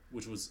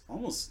 which was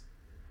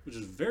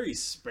very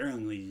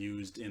sparingly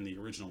used in the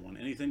original one.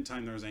 Anything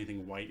time there was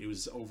anything white, it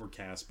was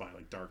overcast by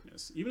like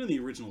darkness. Even in the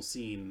original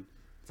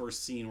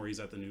first scene where he's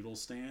at the noodle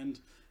stand,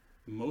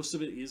 most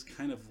of it is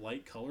kind of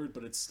light colored,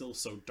 but it's still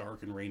so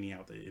dark and rainy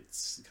out that it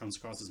comes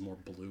across as more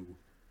blue.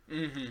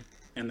 Mm-hmm.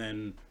 And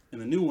then in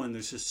the new one,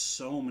 there's just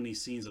so many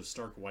scenes of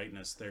stark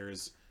whiteness.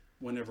 There's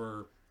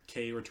whenever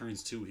Kay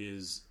returns to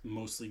his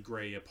mostly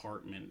gray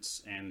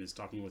apartment and is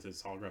talking with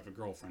his holographic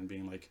girlfriend,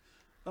 being like,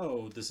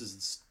 oh, this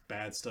is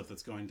bad stuff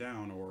that's going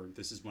down, or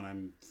this is when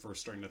I'm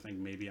first starting to think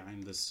maybe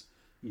I'm this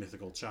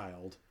mythical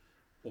child.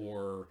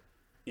 Or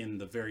in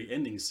the very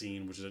ending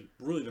scene, which is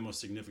really the most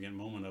significant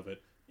moment of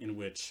it, in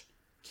which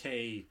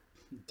Kay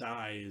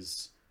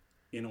dies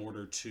in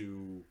order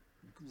to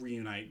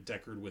reunite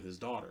Deckard with his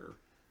daughter.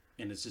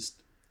 And it's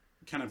just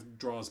kind of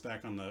draws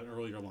back on the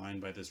earlier line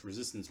by this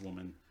resistance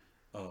woman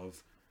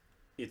of,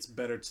 it's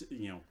better to,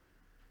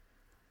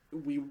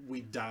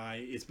 we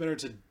die, it's better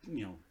to,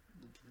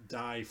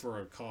 die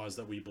for a cause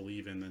that we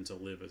believe in than to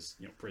live as,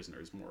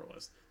 prisoners, more or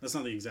less. That's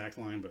not the exact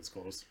line, but it's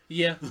close.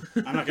 Yeah.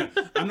 I'm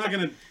not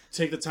gonna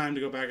take the time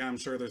to go back, and I'm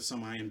sure there's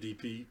some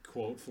IMDb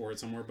quote for it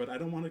somewhere, but I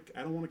don't want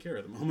to care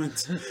at the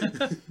moment.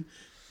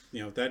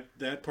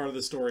 That part of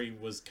the story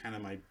was kind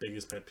of my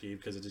biggest pet peeve,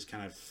 because it just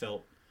kind of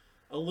felt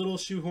a little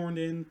shoehorned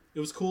in. It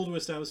was cool to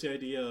establish the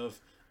idea of,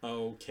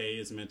 Kay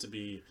is meant to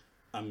be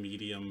a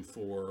medium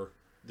for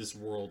this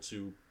world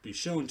to be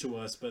shown to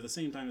us, but at the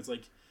same time, it's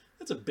like,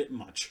 that's a bit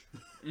much.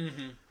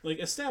 Mm-hmm. Like,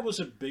 establish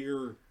a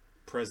bigger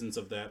presence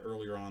of that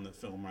earlier on in the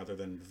film rather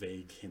than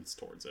vague hints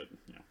towards it.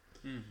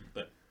 Mm-hmm.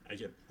 But I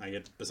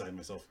get beside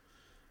myself.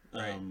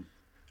 Right.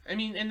 I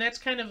mean, and that's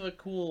kind of a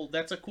cool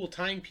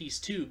timepiece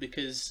too,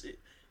 because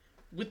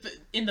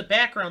in the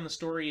background, the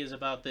story is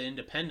about the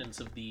independence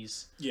of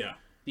these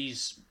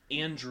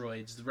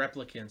androids, the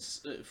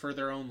replicants, for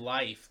their own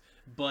life.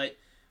 But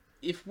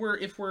if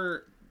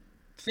we're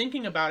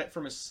thinking about it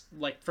from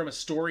a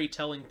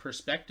storytelling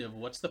perspective,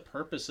 what's the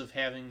purpose of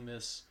having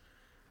this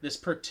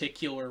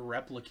particular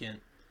replicant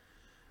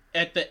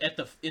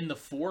in the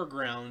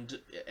foreground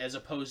as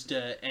opposed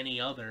to any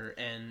other?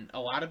 And a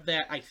lot of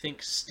that, I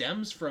think,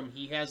 stems from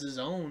he has his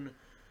own.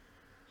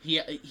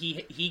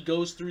 He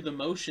goes through the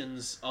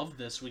motions of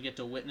this. We get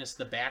to witness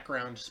the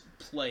background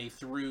play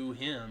through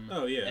him.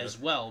 Oh, yeah. As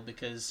well,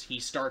 because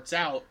he starts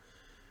out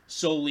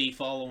solely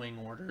following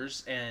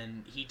orders,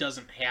 and he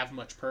doesn't have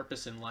much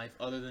purpose in life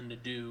other than to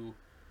do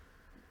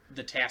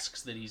the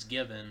tasks that he's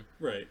given.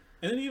 Right.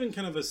 And it even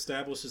kind of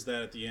establishes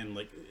that at the end.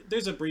 Like,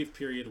 there's a brief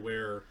period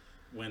where,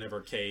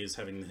 whenever Kay is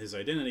having his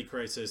identity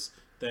crisis,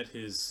 that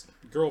his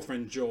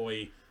girlfriend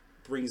Joy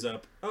brings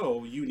up,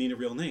 oh, you need a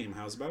real name,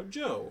 how's about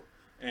Joe?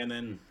 And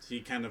then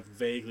he kind of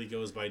vaguely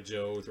goes by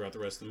Joe throughout the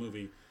rest of the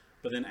movie.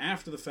 But then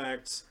after the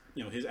fact,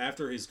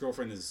 after his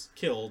girlfriend is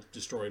killed,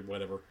 destroyed,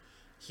 whatever,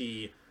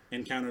 he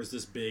encounters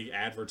this big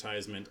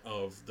advertisement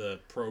of the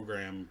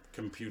program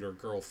computer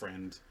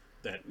girlfriend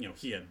that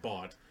he had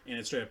bought, and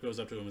it straight up goes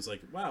up to him and is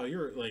like, wow,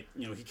 you're like,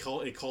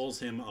 it calls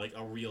him like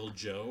a real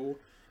Joe,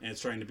 and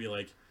it's trying to be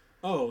like,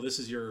 oh,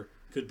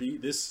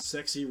 this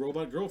sexy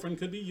robot girlfriend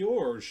could be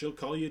yours, she'll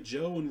call you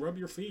Joe and rub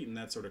your feet and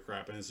that sort of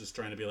crap. And it's just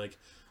trying to be like,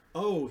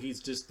 oh, he's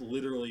just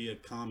literally a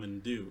common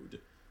dude.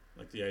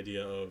 Like, the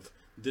idea of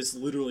this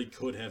literally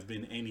could have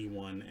been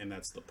anyone, and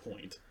that's the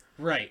point.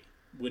 Right.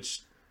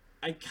 Which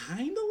I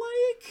kind of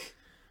like.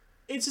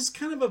 It's just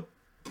kind of a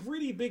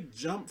pretty big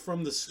jump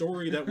from the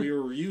story that we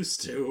were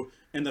used to,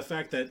 and the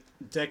fact that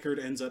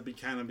Deckard ends up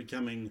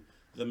becoming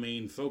the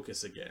main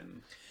focus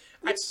again,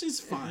 which is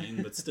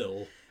fine, but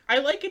still. I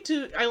like it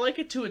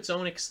to its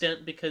own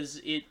extent,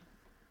 because it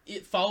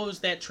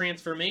follows that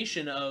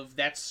transformation of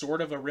that's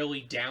sort of a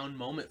really down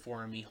moment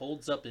for him. He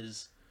holds up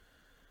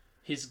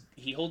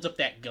he holds up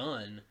that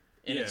gun.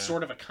 And it's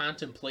sort of a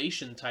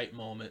contemplation type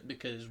moment,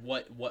 because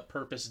what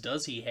purpose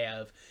does he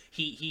have?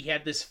 He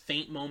had this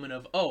faint moment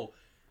of, oh,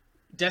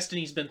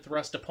 destiny's been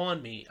thrust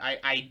upon me.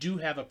 I do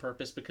have a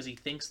purpose, because he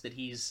thinks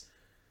he's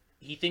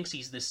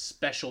this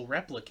special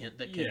replicant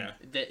that can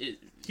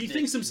he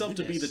thinks himself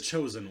to be the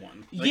chosen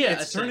one. Like,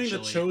 it's turning the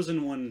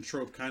chosen one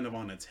trope kind of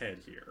on its head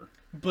here.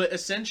 But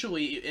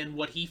essentially, and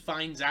what he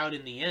finds out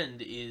in the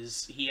end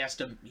is he has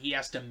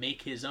to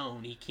make his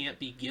own. He can't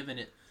be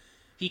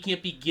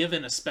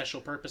given a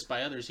special purpose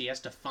by others. He has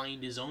to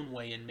find his own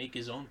way and make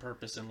his own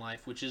purpose in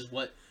life, which is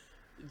what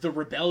the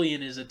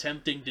rebellion is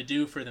attempting to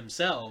do for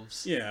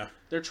themselves. Yeah.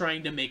 They're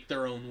trying to make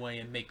their own way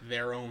and make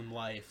their own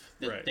life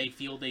that they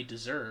feel they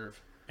deserve.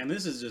 And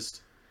this is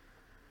just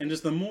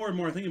the more and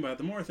more I think about it,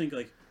 the more I think,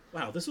 like,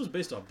 wow, this was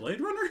based off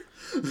Blade Runner?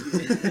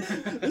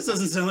 This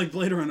doesn't sound like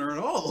Blade Runner at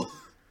all.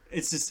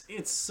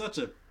 It's such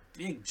a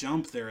big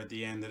jump there at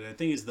the end that I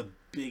think is the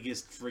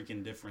biggest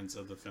freaking difference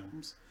of the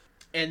films.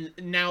 And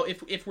now,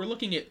 if we're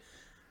looking at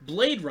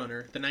Blade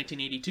Runner, the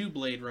 1982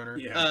 Blade Runner,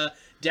 Yeah.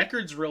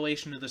 Deckard's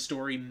relation to the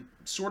story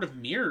sort of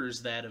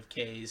mirrors that of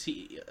Kay's.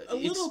 A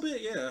little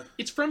bit, yeah.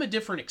 It's from a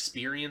different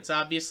experience,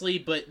 obviously,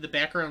 but the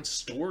background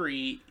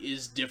story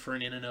is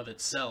different in and of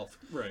itself.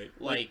 Right.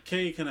 Like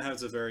Kay kind of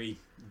has a very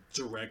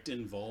direct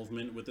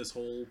involvement with this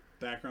whole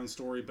background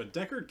story, but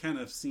Deckard kind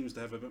of seems to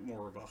have a bit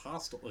more of a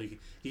hostile. Like,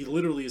 he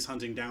literally is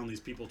hunting down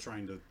these people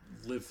trying to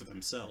live for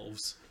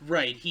themselves.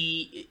 Right.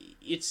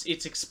 It's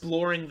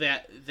exploring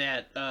that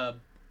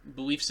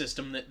belief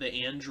system that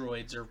the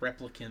androids or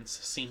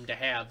replicants seem to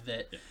have,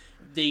 that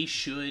they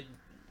should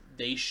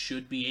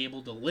be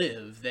able to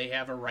live. They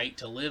have a right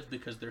to live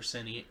because they're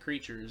sentient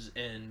creatures,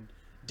 and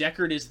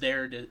Deckard is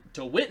there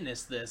to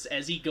witness this.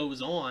 As he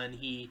goes on,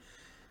 he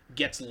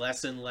gets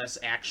less and less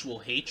actual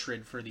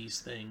hatred for these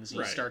things.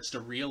 He starts to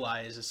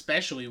realize,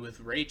 especially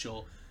with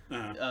Rachel,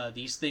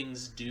 these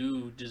things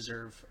do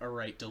deserve a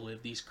right to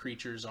live. These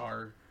creatures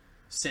are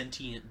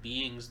sentient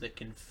beings that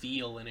can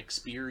feel and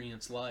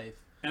experience life.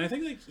 And I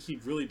think like he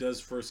really does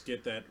first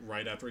get that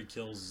right after he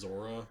kills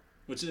Zora,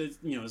 which is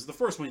is the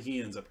first one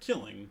he ends up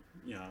killing.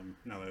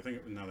 Now that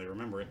I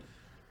remember it.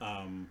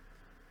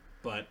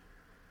 But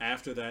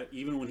after that,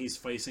 even when he's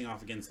facing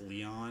off against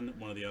Leon,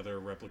 one of the other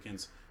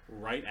replicants,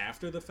 right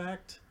after the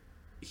fact,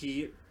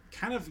 he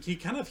kind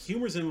of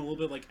humors him a little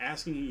bit, like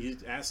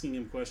he's asking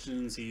him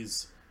questions,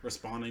 he's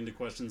responding to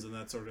questions and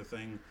that sort of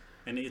thing.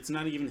 And it's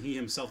not even he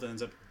himself that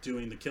ends up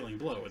doing the killing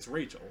blow. It's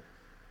Rachel,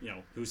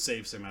 who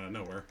saves him out of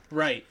nowhere.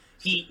 Right.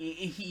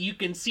 He you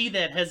can see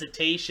that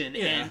hesitation,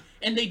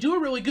 and they do a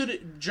really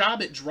good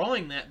job at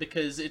drawing that,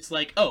 because it's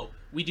like, oh,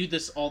 we do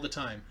this all the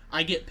time.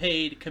 I get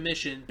paid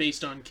commission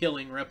based on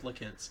killing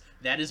replicants.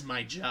 That is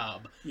my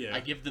job. Yeah. I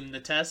give them the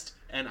test,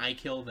 and I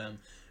kill them.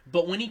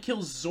 But when he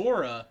kills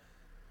Zora,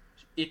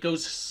 it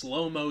goes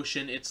slow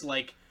motion. It's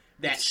like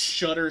that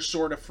shutter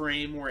sort of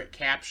frame where it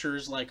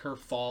captures like her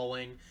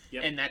falling,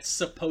 and that's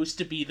supposed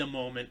to be the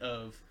moment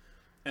of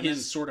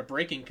his sort of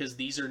breaking, because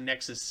these are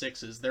Nexus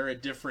 6s. They're a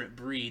different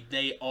breed.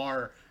 They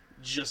are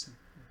just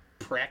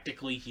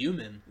practically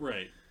human.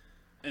 Right.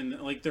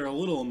 And like they're a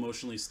little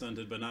emotionally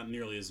stunted, but not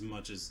nearly as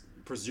much as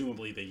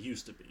presumably they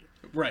used to be.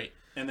 Right.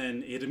 And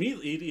then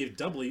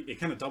it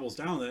kind of doubles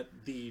down that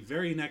the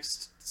very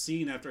next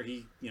scene after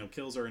he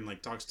kills her and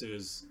like talks to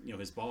his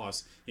his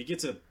boss, he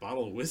gets a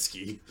bottle of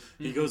whiskey.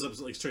 Mm-hmm. He goes up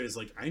like straight, is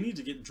like, I need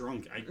to get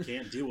drunk. I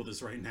can't deal with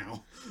this right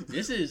now.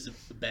 This is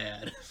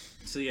bad.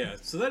 So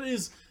that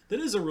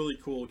is a really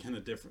cool kind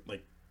of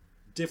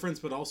difference,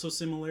 but also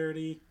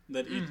similarity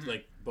that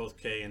like both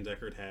Kay and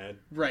Deckard had,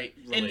 right,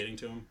 relating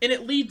to him. And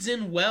it leads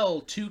in well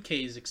to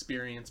Kay's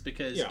experience,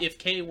 because if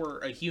Kay were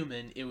a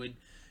human, it would,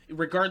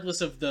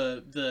 regardless of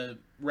the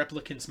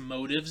replicant's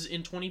motives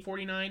in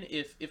 2049,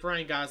 if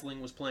Ryan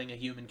Gosling was playing a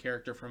human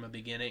character from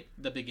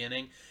the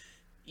beginning,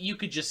 you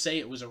could just say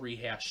it was a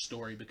rehashed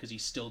story because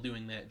he's still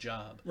doing that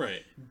job.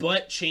 Right.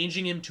 But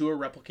changing him to a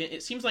replicant,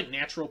 it seems like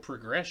natural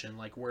progression.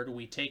 Like, where do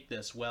we take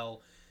this?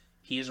 Well,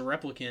 he is a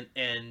replicant,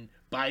 and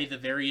by the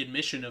very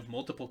admission of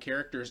multiple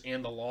characters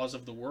and the laws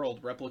of the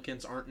world,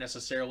 replicants aren't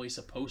necessarily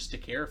supposed to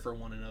care for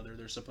one another.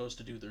 They're supposed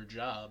to do their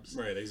jobs.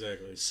 Right,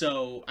 exactly.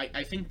 So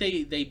I think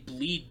they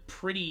bleed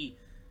pretty,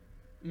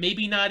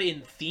 maybe not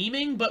in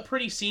theming, but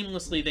pretty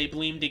seamlessly they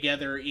bleed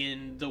together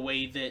in the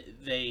way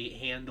that they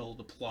handle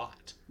the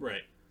plot.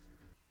 Right.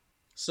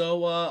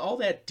 So all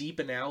that deep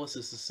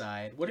analysis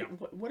aside, what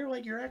are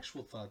like your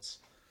actual thoughts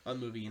on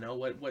the movie?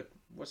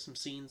 What's some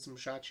scenes, some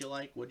shots you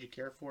like? What'd you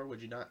care for?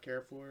 What'd you not care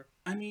for?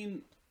 I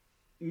mean,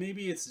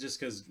 maybe it's just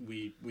because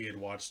we had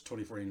watched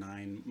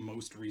 2049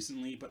 most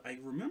recently, but I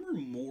remember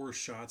more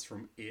shots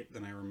from it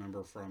than I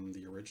remember from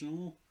the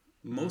original.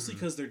 Mostly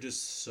because they're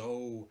just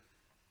so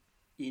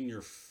in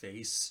your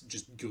face,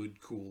 just good,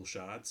 cool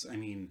shots. I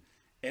mean,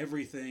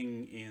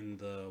 everything in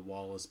the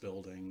Wallace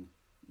building,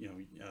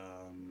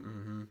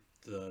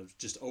 the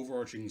just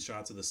overarching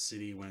shots of the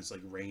city when it's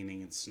like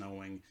raining and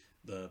snowing,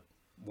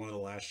 one of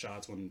the last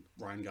shots when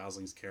Ryan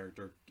Gosling's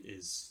character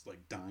is like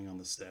dying on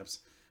the steps,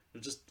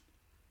 they're just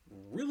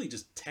really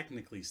just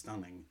technically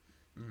stunning.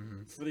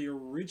 Mm-hmm. For the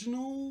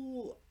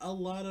original, a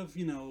lot of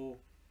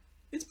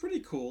it's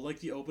pretty cool, like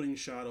the opening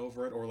shot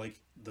over it, or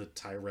like the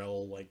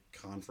Tyrell like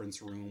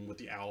conference room with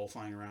the owl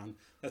flying around.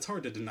 That's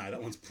hard to deny.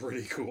 That one's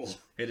pretty cool.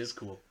 It is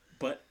cool,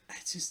 but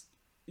it's just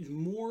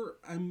more.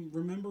 I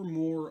remember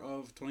more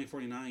of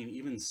 2049,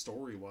 even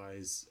story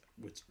wise,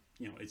 which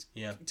it's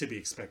to be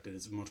expected.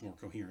 It's much more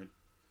coherent.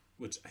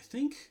 Which I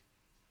think,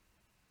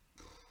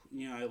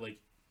 I like,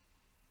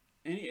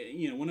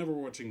 whenever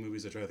we're watching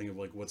movies, I try to think of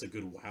like what's a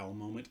good wow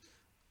moment.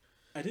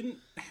 I didn't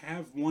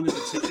have one in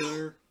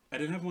particular.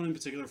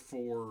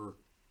 For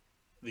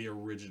the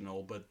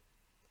original, but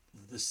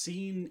the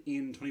scene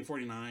in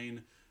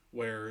 2049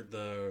 where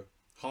the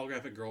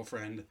holographic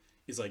girlfriend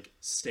is like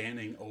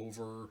standing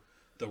over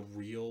the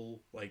real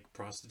like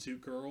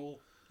prostitute girl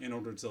in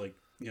order to like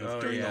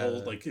during the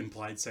whole like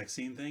implied sex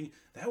scene thing,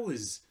 that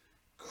was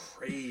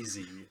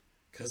crazy.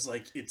 Because,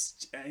 like,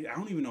 I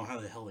don't even know how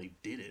the hell they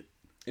did it.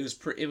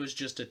 It was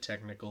just a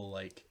technical,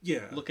 like,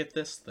 Yeah. look at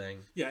this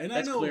thing. Yeah, and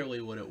That's I know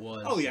clearly what it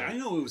was. Oh yeah, I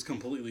know it was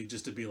completely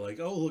just to be like,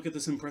 oh, look at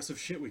this impressive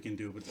shit we can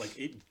do, but like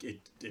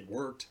it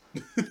worked.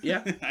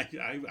 Yeah.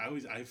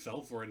 I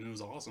fell for it and it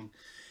was awesome.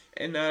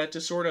 And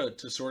to sort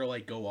of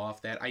like go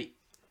off that,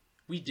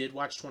 we did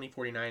watch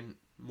 2049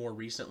 more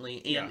recently,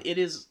 and Yeah.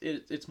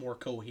 it's more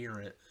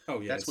coherent. Oh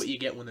yeah, That's what you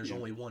get when there's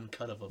only one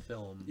cut of a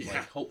film. Yeah.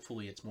 Like,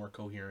 hopefully it's more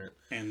coherent.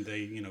 and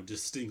they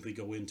distinctly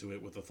go into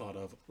it with the thought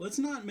of, let's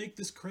not make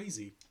this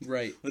crazy.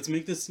 Right. Let's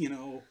make this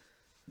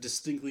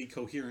distinctly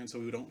coherent so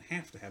we don't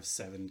have to have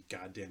 7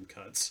 goddamn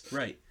cuts.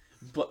 Right.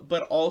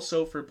 But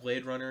also for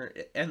Blade Runner,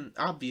 and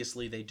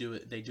obviously they do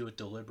it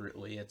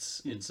deliberately.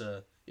 It's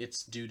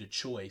due to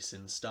choice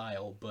and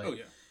style, but Oh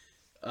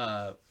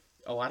yeah.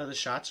 a lot of the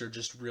shots are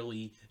just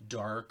really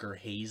dark or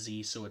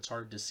hazy, so it's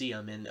hard to see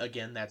them. And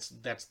again, that's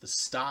the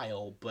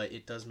style, but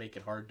it does make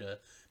it hard to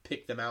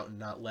pick them out and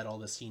not let all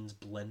the scenes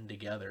blend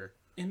together.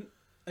 And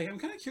like, I'm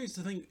kind of curious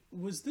to think,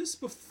 was this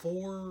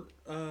before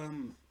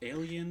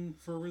Alien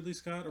for Ridley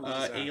Scott, or was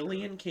this after?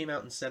 Alien came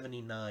out in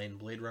 79.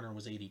 Blade Runner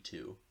was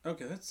 82.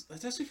 Okay, that's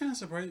actually kind of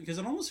surprising, because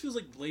it almost feels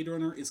like Blade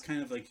Runner is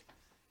kind of like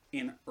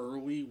an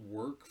early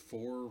work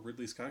for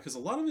Ridley Scott, because a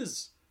lot of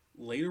his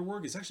later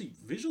work is actually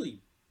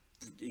visually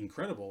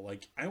incredible.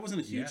 Like, I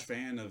wasn't a huge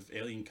fan of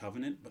Alien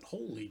Covenant, but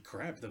holy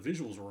crap, the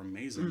visuals were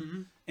amazing.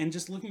 Mm-hmm. And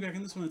just looking back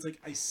on this one, it's like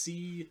I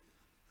see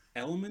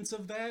elements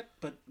of that,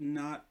 but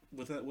not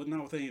with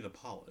any of the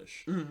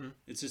polish. Mm-hmm.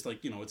 It's just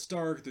like, it's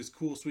dark, there's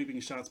cool sweeping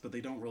shots, but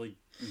they don't really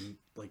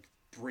like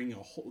bring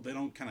they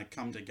don't kind of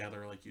come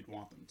together like you'd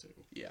want them to.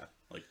 Yeah.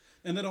 Like,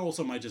 and that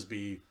also might just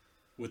be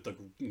with the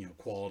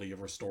quality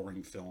of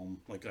restoring film,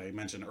 like I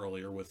mentioned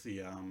earlier with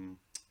the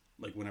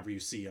like whenever you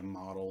see a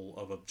model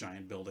of a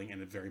giant building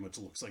and it very much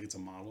looks like it's a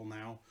model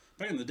now.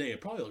 Back in the day, it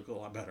probably looked a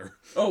lot better.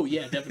 Oh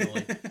yeah,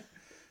 definitely.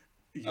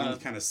 You can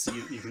kind of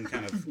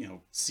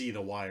see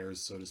the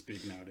wires, so to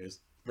speak, nowadays.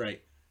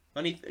 Right.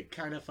 Funny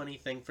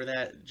thing for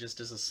that, just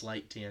as a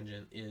slight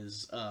tangent,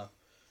 is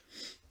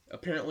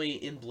apparently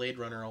in Blade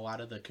Runner, a lot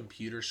of the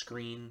computer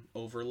screen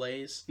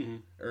overlays,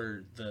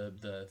 or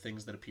the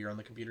things that appear on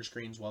the computer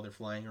screens while they're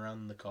flying around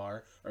in the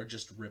car, are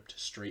just ripped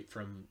straight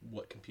from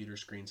what computer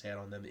screens had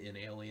on them in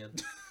Alien.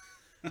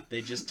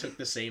 They just took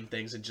the same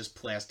things and just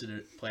plastered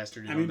it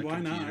on the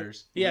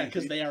computers. Not? Yeah,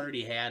 because they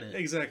already had it.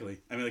 Exactly.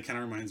 I mean, it kind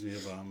of reminds me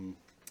of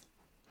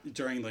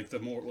during like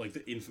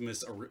the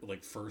infamous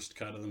like first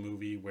cut of the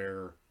movie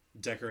where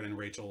Deckard and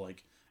Rachel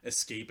like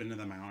escape into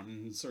the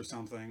mountains or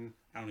something.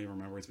 I don't even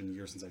remember. It's been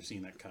years since I've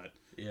seen that cut.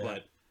 Yeah.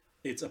 But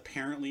it's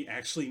apparently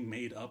actually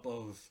made up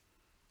of,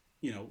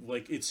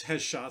 like it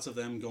has shots of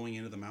them going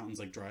into the mountains,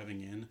 like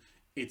driving in.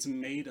 It's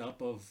made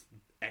up of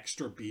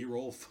extra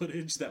B-roll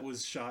footage that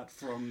was shot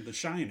from The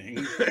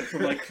Shining,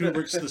 from like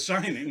Kubrick's The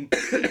Shining.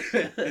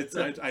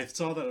 I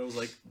saw that. I was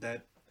like,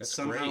 that's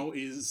somehow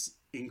great. Is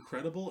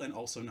incredible and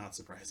also not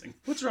surprising.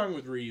 What's wrong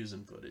with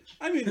reusing footage?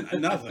 I mean,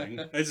 nothing.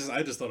 I just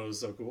thought it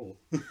was so cool,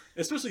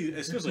 especially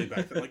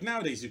back then. Like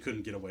nowadays, you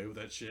couldn't get away with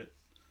that shit.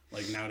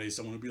 Like nowadays,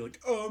 someone would be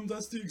like,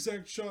 that's the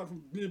exact shot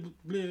from blah, blah,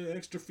 blah,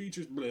 extra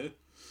features, blah.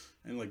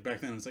 And like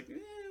back then, it's like,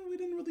 we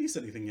didn't release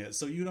anything yet,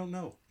 so you don't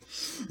know.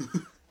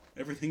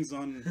 Everything's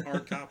on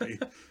hard copy.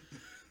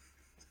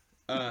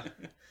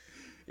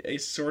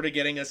 It's sort of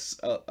getting us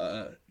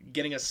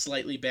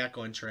slightly back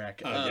on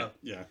track.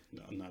 Yeah.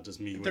 No, not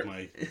just me with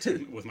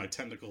my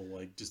technical,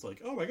 like, just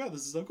like, oh my god,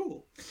 this is so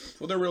cool.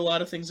 Well, there were a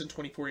lot of things in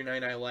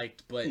 2049 I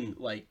liked, but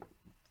like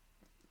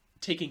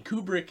taking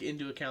Kubrick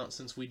into account,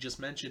 since we just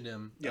mentioned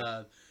him,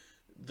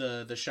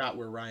 the shot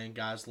where Ryan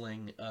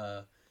Gosling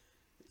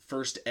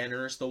first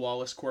enters the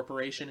Wallace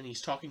Corporation and he's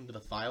talking to the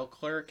file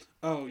clerk.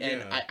 Oh, yeah.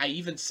 And I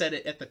even said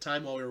it at the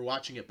time while we were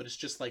watching it, but it's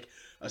just like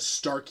a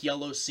stark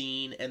yellow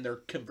scene and they're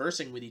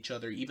conversing with each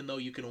other even though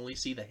you can only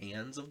see the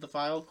hands of the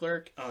file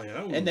clerk. Oh,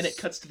 yeah. And then it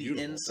cuts to the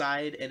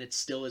inside and it's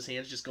still his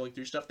hands just going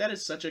through stuff. That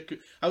is such a...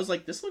 I was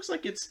like, this looks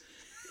like it's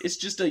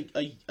just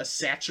a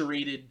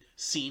saturated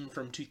scene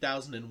from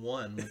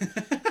 2001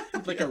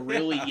 with like a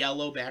really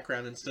yellow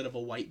background instead of a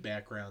white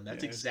background.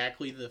 That's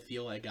exactly the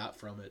feel I got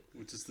from it.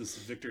 Which is this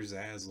Victor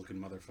Zsasz looking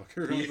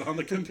motherfucker on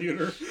the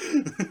computer.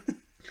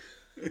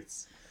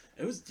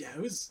 It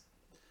was.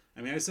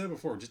 I mean, I said it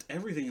before. Just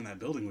everything in that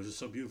building was just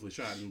so beautifully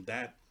shot, and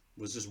that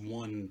was just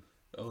one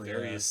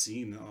various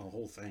scene, the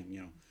whole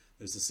thing.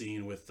 There's a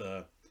scene with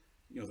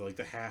like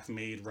the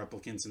half-made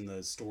replicants in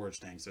the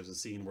storage tanks. There's a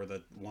scene where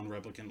the one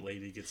replicant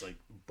lady gets like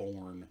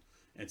born.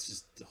 It's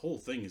just the whole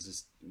thing is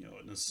just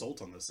an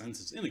assault on the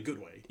senses in a good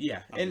way.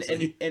 Yeah, and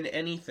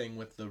anything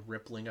with the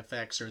rippling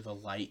effects or the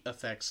light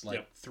effects,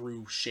 like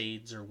through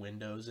shades or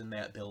windows in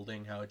that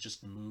building, how it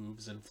just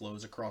moves and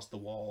flows across the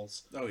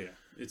walls. Oh yeah,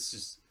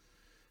 it's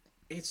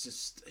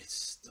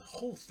the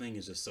whole thing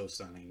is just so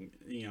stunning.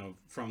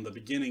 From the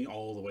beginning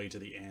all the way to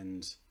the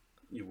end,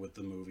 with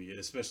the movie,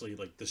 especially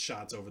like the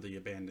shots over the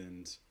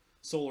abandoned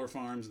solar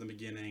farms in the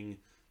beginning.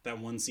 That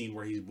one scene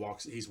where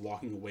he's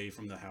walking away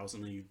from the house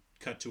and then you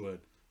cut to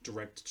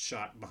direct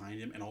shot behind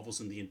him, and all of a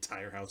sudden the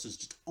entire house is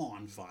just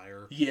on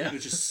fire. Yeah. It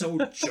was just so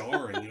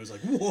jarring. It was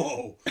like,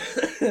 whoa.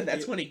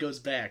 That's when he goes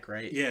back,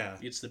 right? Yeah.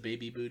 It's the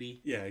baby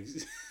booty. Yeah.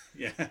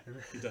 Yeah,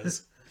 he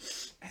does.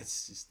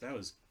 It's just, that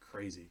was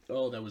crazy.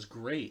 Oh, that was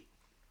great.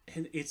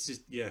 And it's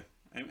just, yeah.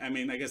 I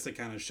mean, I guess that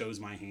kind of shows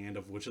my hand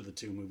of which of the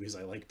two movies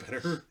I like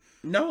better.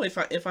 No, if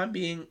I'm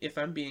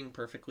being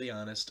perfectly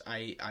honest,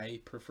 I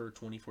prefer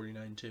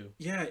 2049 too.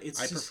 Yeah,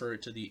 I prefer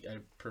it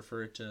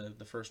to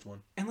the first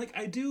one. And like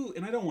I do,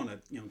 and I don't want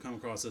to come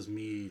across as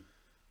me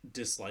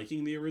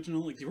disliking the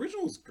original. Like the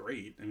original is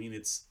great. I mean,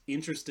 it's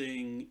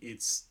interesting.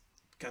 It's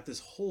got this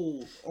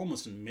whole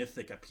almost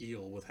mythic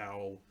appeal with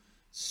how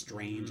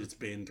strange it's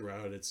been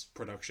throughout its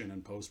production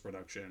and post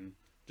production,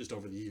 just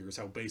over the years.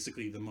 How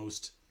basically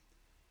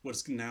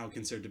what's now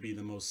considered to be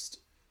the most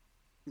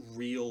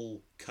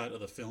real cut of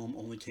the film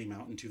only came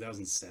out in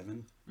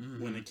 2007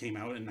 when it came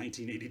out in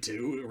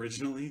 1982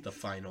 originally. The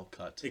final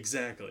cut.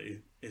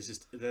 Exactly. It's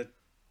just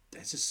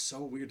that's just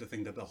so weird to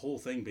think that the whole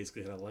thing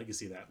basically had a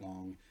legacy that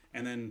long,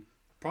 and then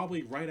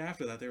probably right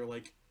after that they were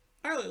like,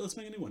 all right, let's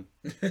make a new one.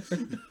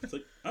 It's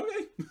like,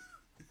 okay.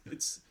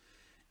 It's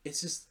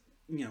just,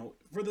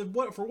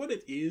 for what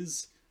it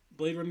is,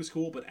 Blade Runner's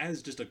cool, but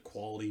as just a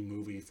quality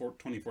movie,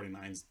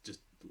 2049's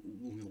just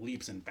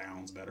leaps and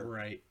bounds better.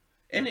 Right.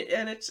 And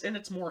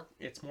it's more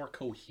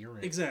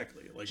coherent.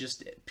 Exactly. Like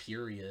just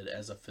period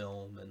as a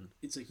film, and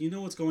it's like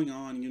what's going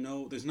on,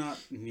 there's not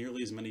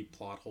nearly as many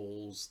plot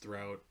holes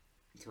throughout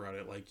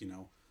it, like,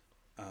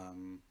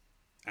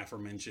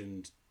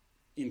 aforementioned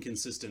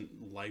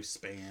inconsistent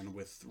lifespan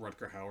with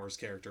Rutger Hauer's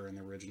character in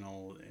the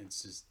original.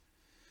 It's just,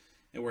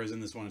 whereas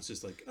in this one it's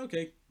just like,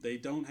 okay, they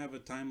don't have a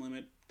time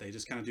limit, they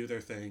just kind of do their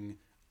thing,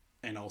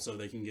 and also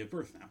they can give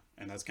birth now,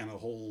 and that's kind of the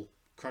whole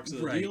crux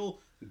of the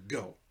deal.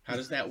 Go. How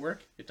does that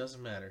work? It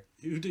doesn't matter.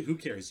 Who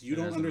cares? You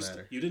don't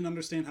understand. You didn't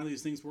understand how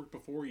these things work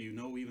before. You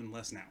know even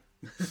less now.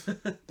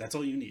 That's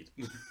all you need.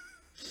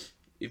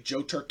 If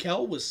Joe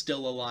Turkel was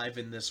still alive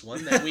in this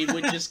one, then we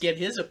would just get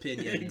his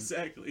opinion.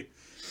 Exactly.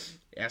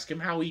 Ask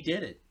him how he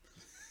did it.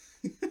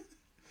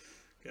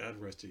 God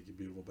rest you, you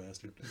beautiful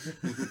bastard.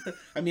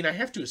 I mean, I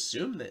have to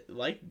assume that,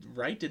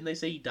 right? Didn't they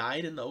say he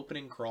died in the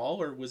opening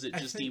crawl, or was it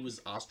just he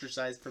was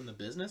ostracized from the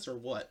business, or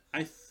what?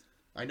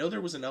 I know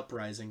there was an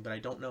uprising, but I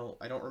don't know.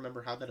 I don't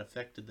remember how that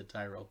affected the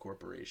Tyrell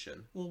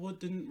Corporation. Well, what,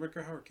 didn't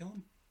Rutger Hauer kill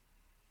him?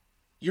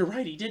 You're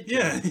right, he did.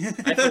 Yeah,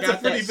 I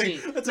forgot that scene.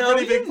 That's a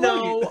pretty big point.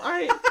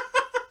 I.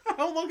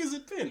 How long has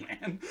it been,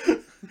 man?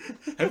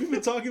 Have you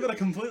been talking about a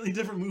completely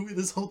different movie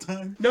this whole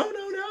time? No.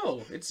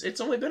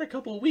 It's only been a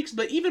couple of weeks,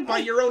 but even by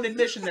your own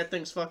admission, that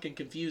thing's fucking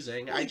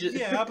confusing.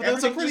 But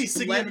that's a pretty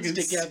significant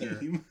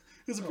scene.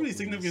 It's a pretty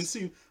significant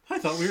scene. I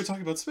thought we were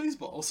talking about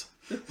Spaceballs.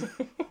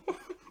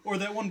 Or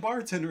that one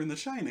bartender in The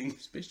Shining.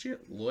 Space Jam?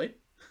 Lloyd?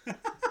 I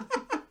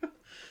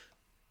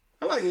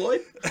like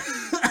Lloyd.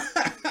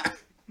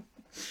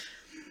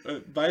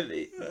 By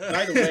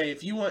the way,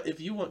 if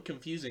you want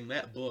confusing,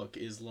 that book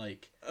is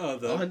like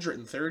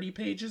 130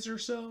 pages or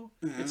so.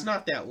 It's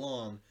not that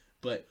long,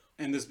 but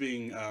and this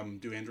being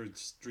Do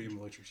Androids Dream of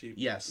Electric Sheep?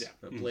 Yes.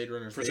 Yeah. Blade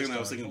Runner. For a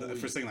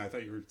second, I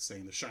thought you were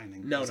saying The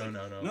Shining. No.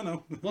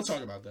 We'll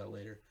talk about that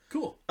later.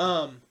 Cool.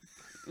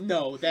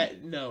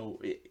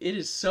 It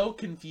is so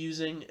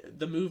confusing.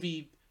 The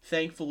movie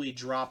thankfully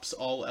drops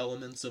all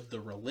elements of the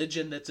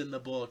religion that's in the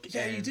book.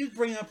 Yeah, you did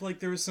bring up like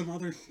there was some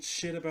other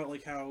shit about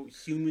like how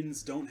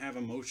humans don't have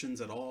emotions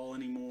at all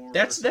anymore.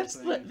 That's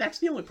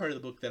the only part of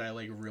the book that I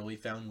really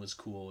found was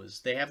cool. Is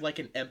they have like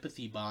an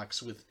empathy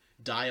box with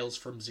dials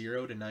from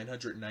 0 to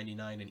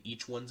 999, and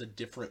each one's a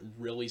different,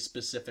 really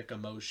specific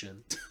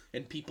emotion,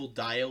 and people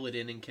dial it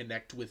in and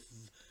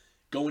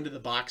go into the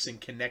box and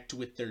connect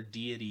with their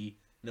deity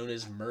known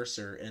as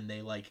Mercer, and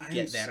they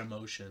get that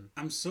emotion.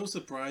 I'm so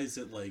surprised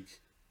that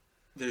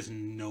there's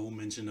no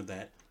mention of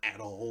that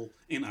at all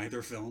in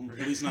either film.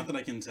 At least not that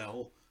I can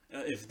tell.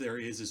 If there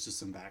is, it's just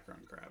some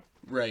background crap.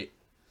 Right.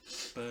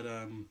 But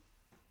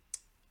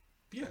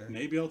yeah,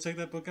 maybe I'll take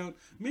that book out.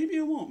 Maybe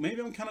I won't.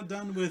 Maybe I'm kind of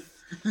done with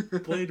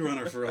Blade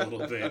Runner for a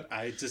little bit.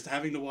 I just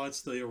having to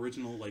watch the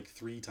original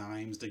 3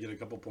 times to get a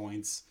couple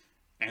points,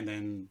 and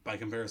then by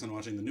comparison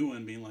watching the new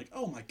one being like,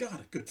 oh my god,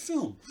 a good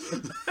film.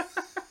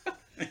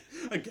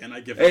 Again, I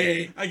give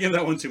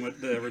that one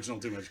the original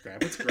too much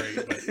crap. It's great,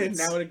 but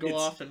now to go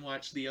off and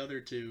watch the other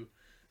 2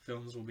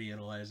 films we'll be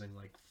analyzing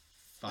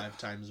 5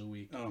 times a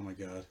week. Oh my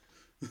god.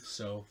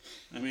 So,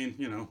 I mean,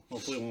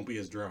 hopefully it won't be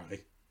as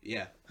dry.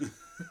 Yeah.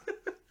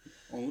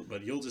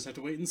 But you'll just have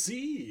to wait and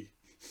see.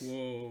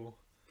 Whoa.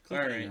 All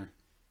right.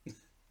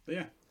 But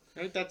yeah.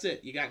 All right, that's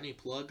it. You got any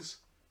plugs?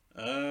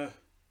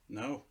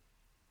 No.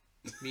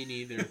 Me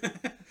neither.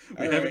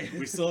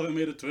 We still haven't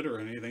made a Twitter or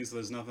anything, so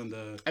there's nothing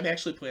to... I'm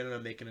actually planning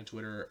on making a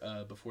Twitter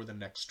before the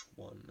next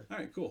one. All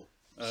right, cool.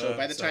 So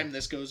by the time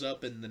this goes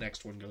up and the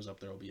next one goes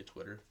up, there will be a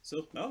Twitter.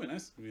 So that'll be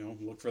nice.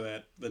 Look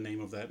for the name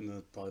of that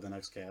in probably the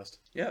next cast.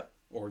 Yeah.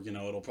 Or,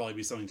 it'll probably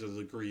be something to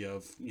the degree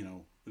of,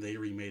 they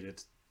remade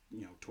it,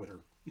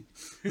 Twitter.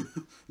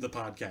 The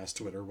podcast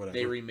Twitter, whatever.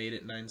 They remade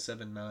it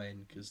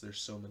 979 because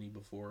there's so many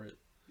before it.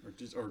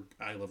 or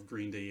I Love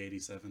Green Day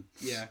 87.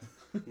 Yeah.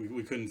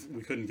 we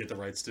couldn't get the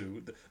rights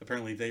to.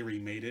 Apparently, they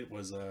remade it.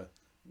 Was a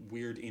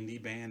weird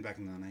indie band back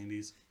in the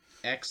 90s.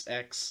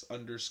 XX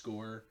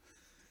 _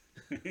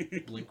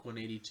 Blink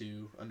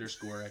 182 _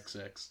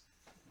 XX.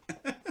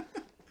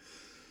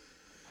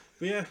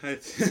 But yeah,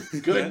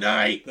 Good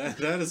night.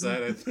 That is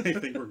that. I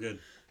think we're good.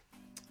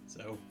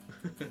 So,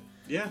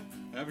 yeah,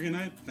 have a good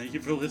night. Thank you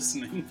for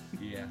listening.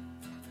 Yeah.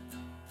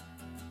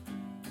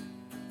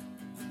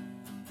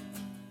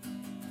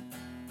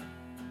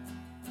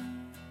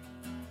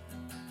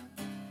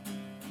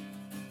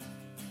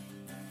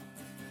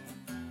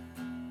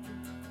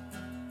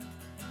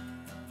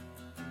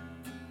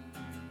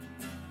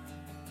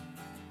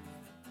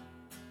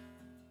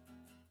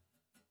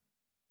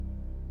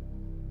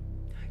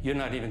 You're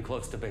not even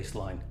close to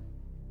baseline.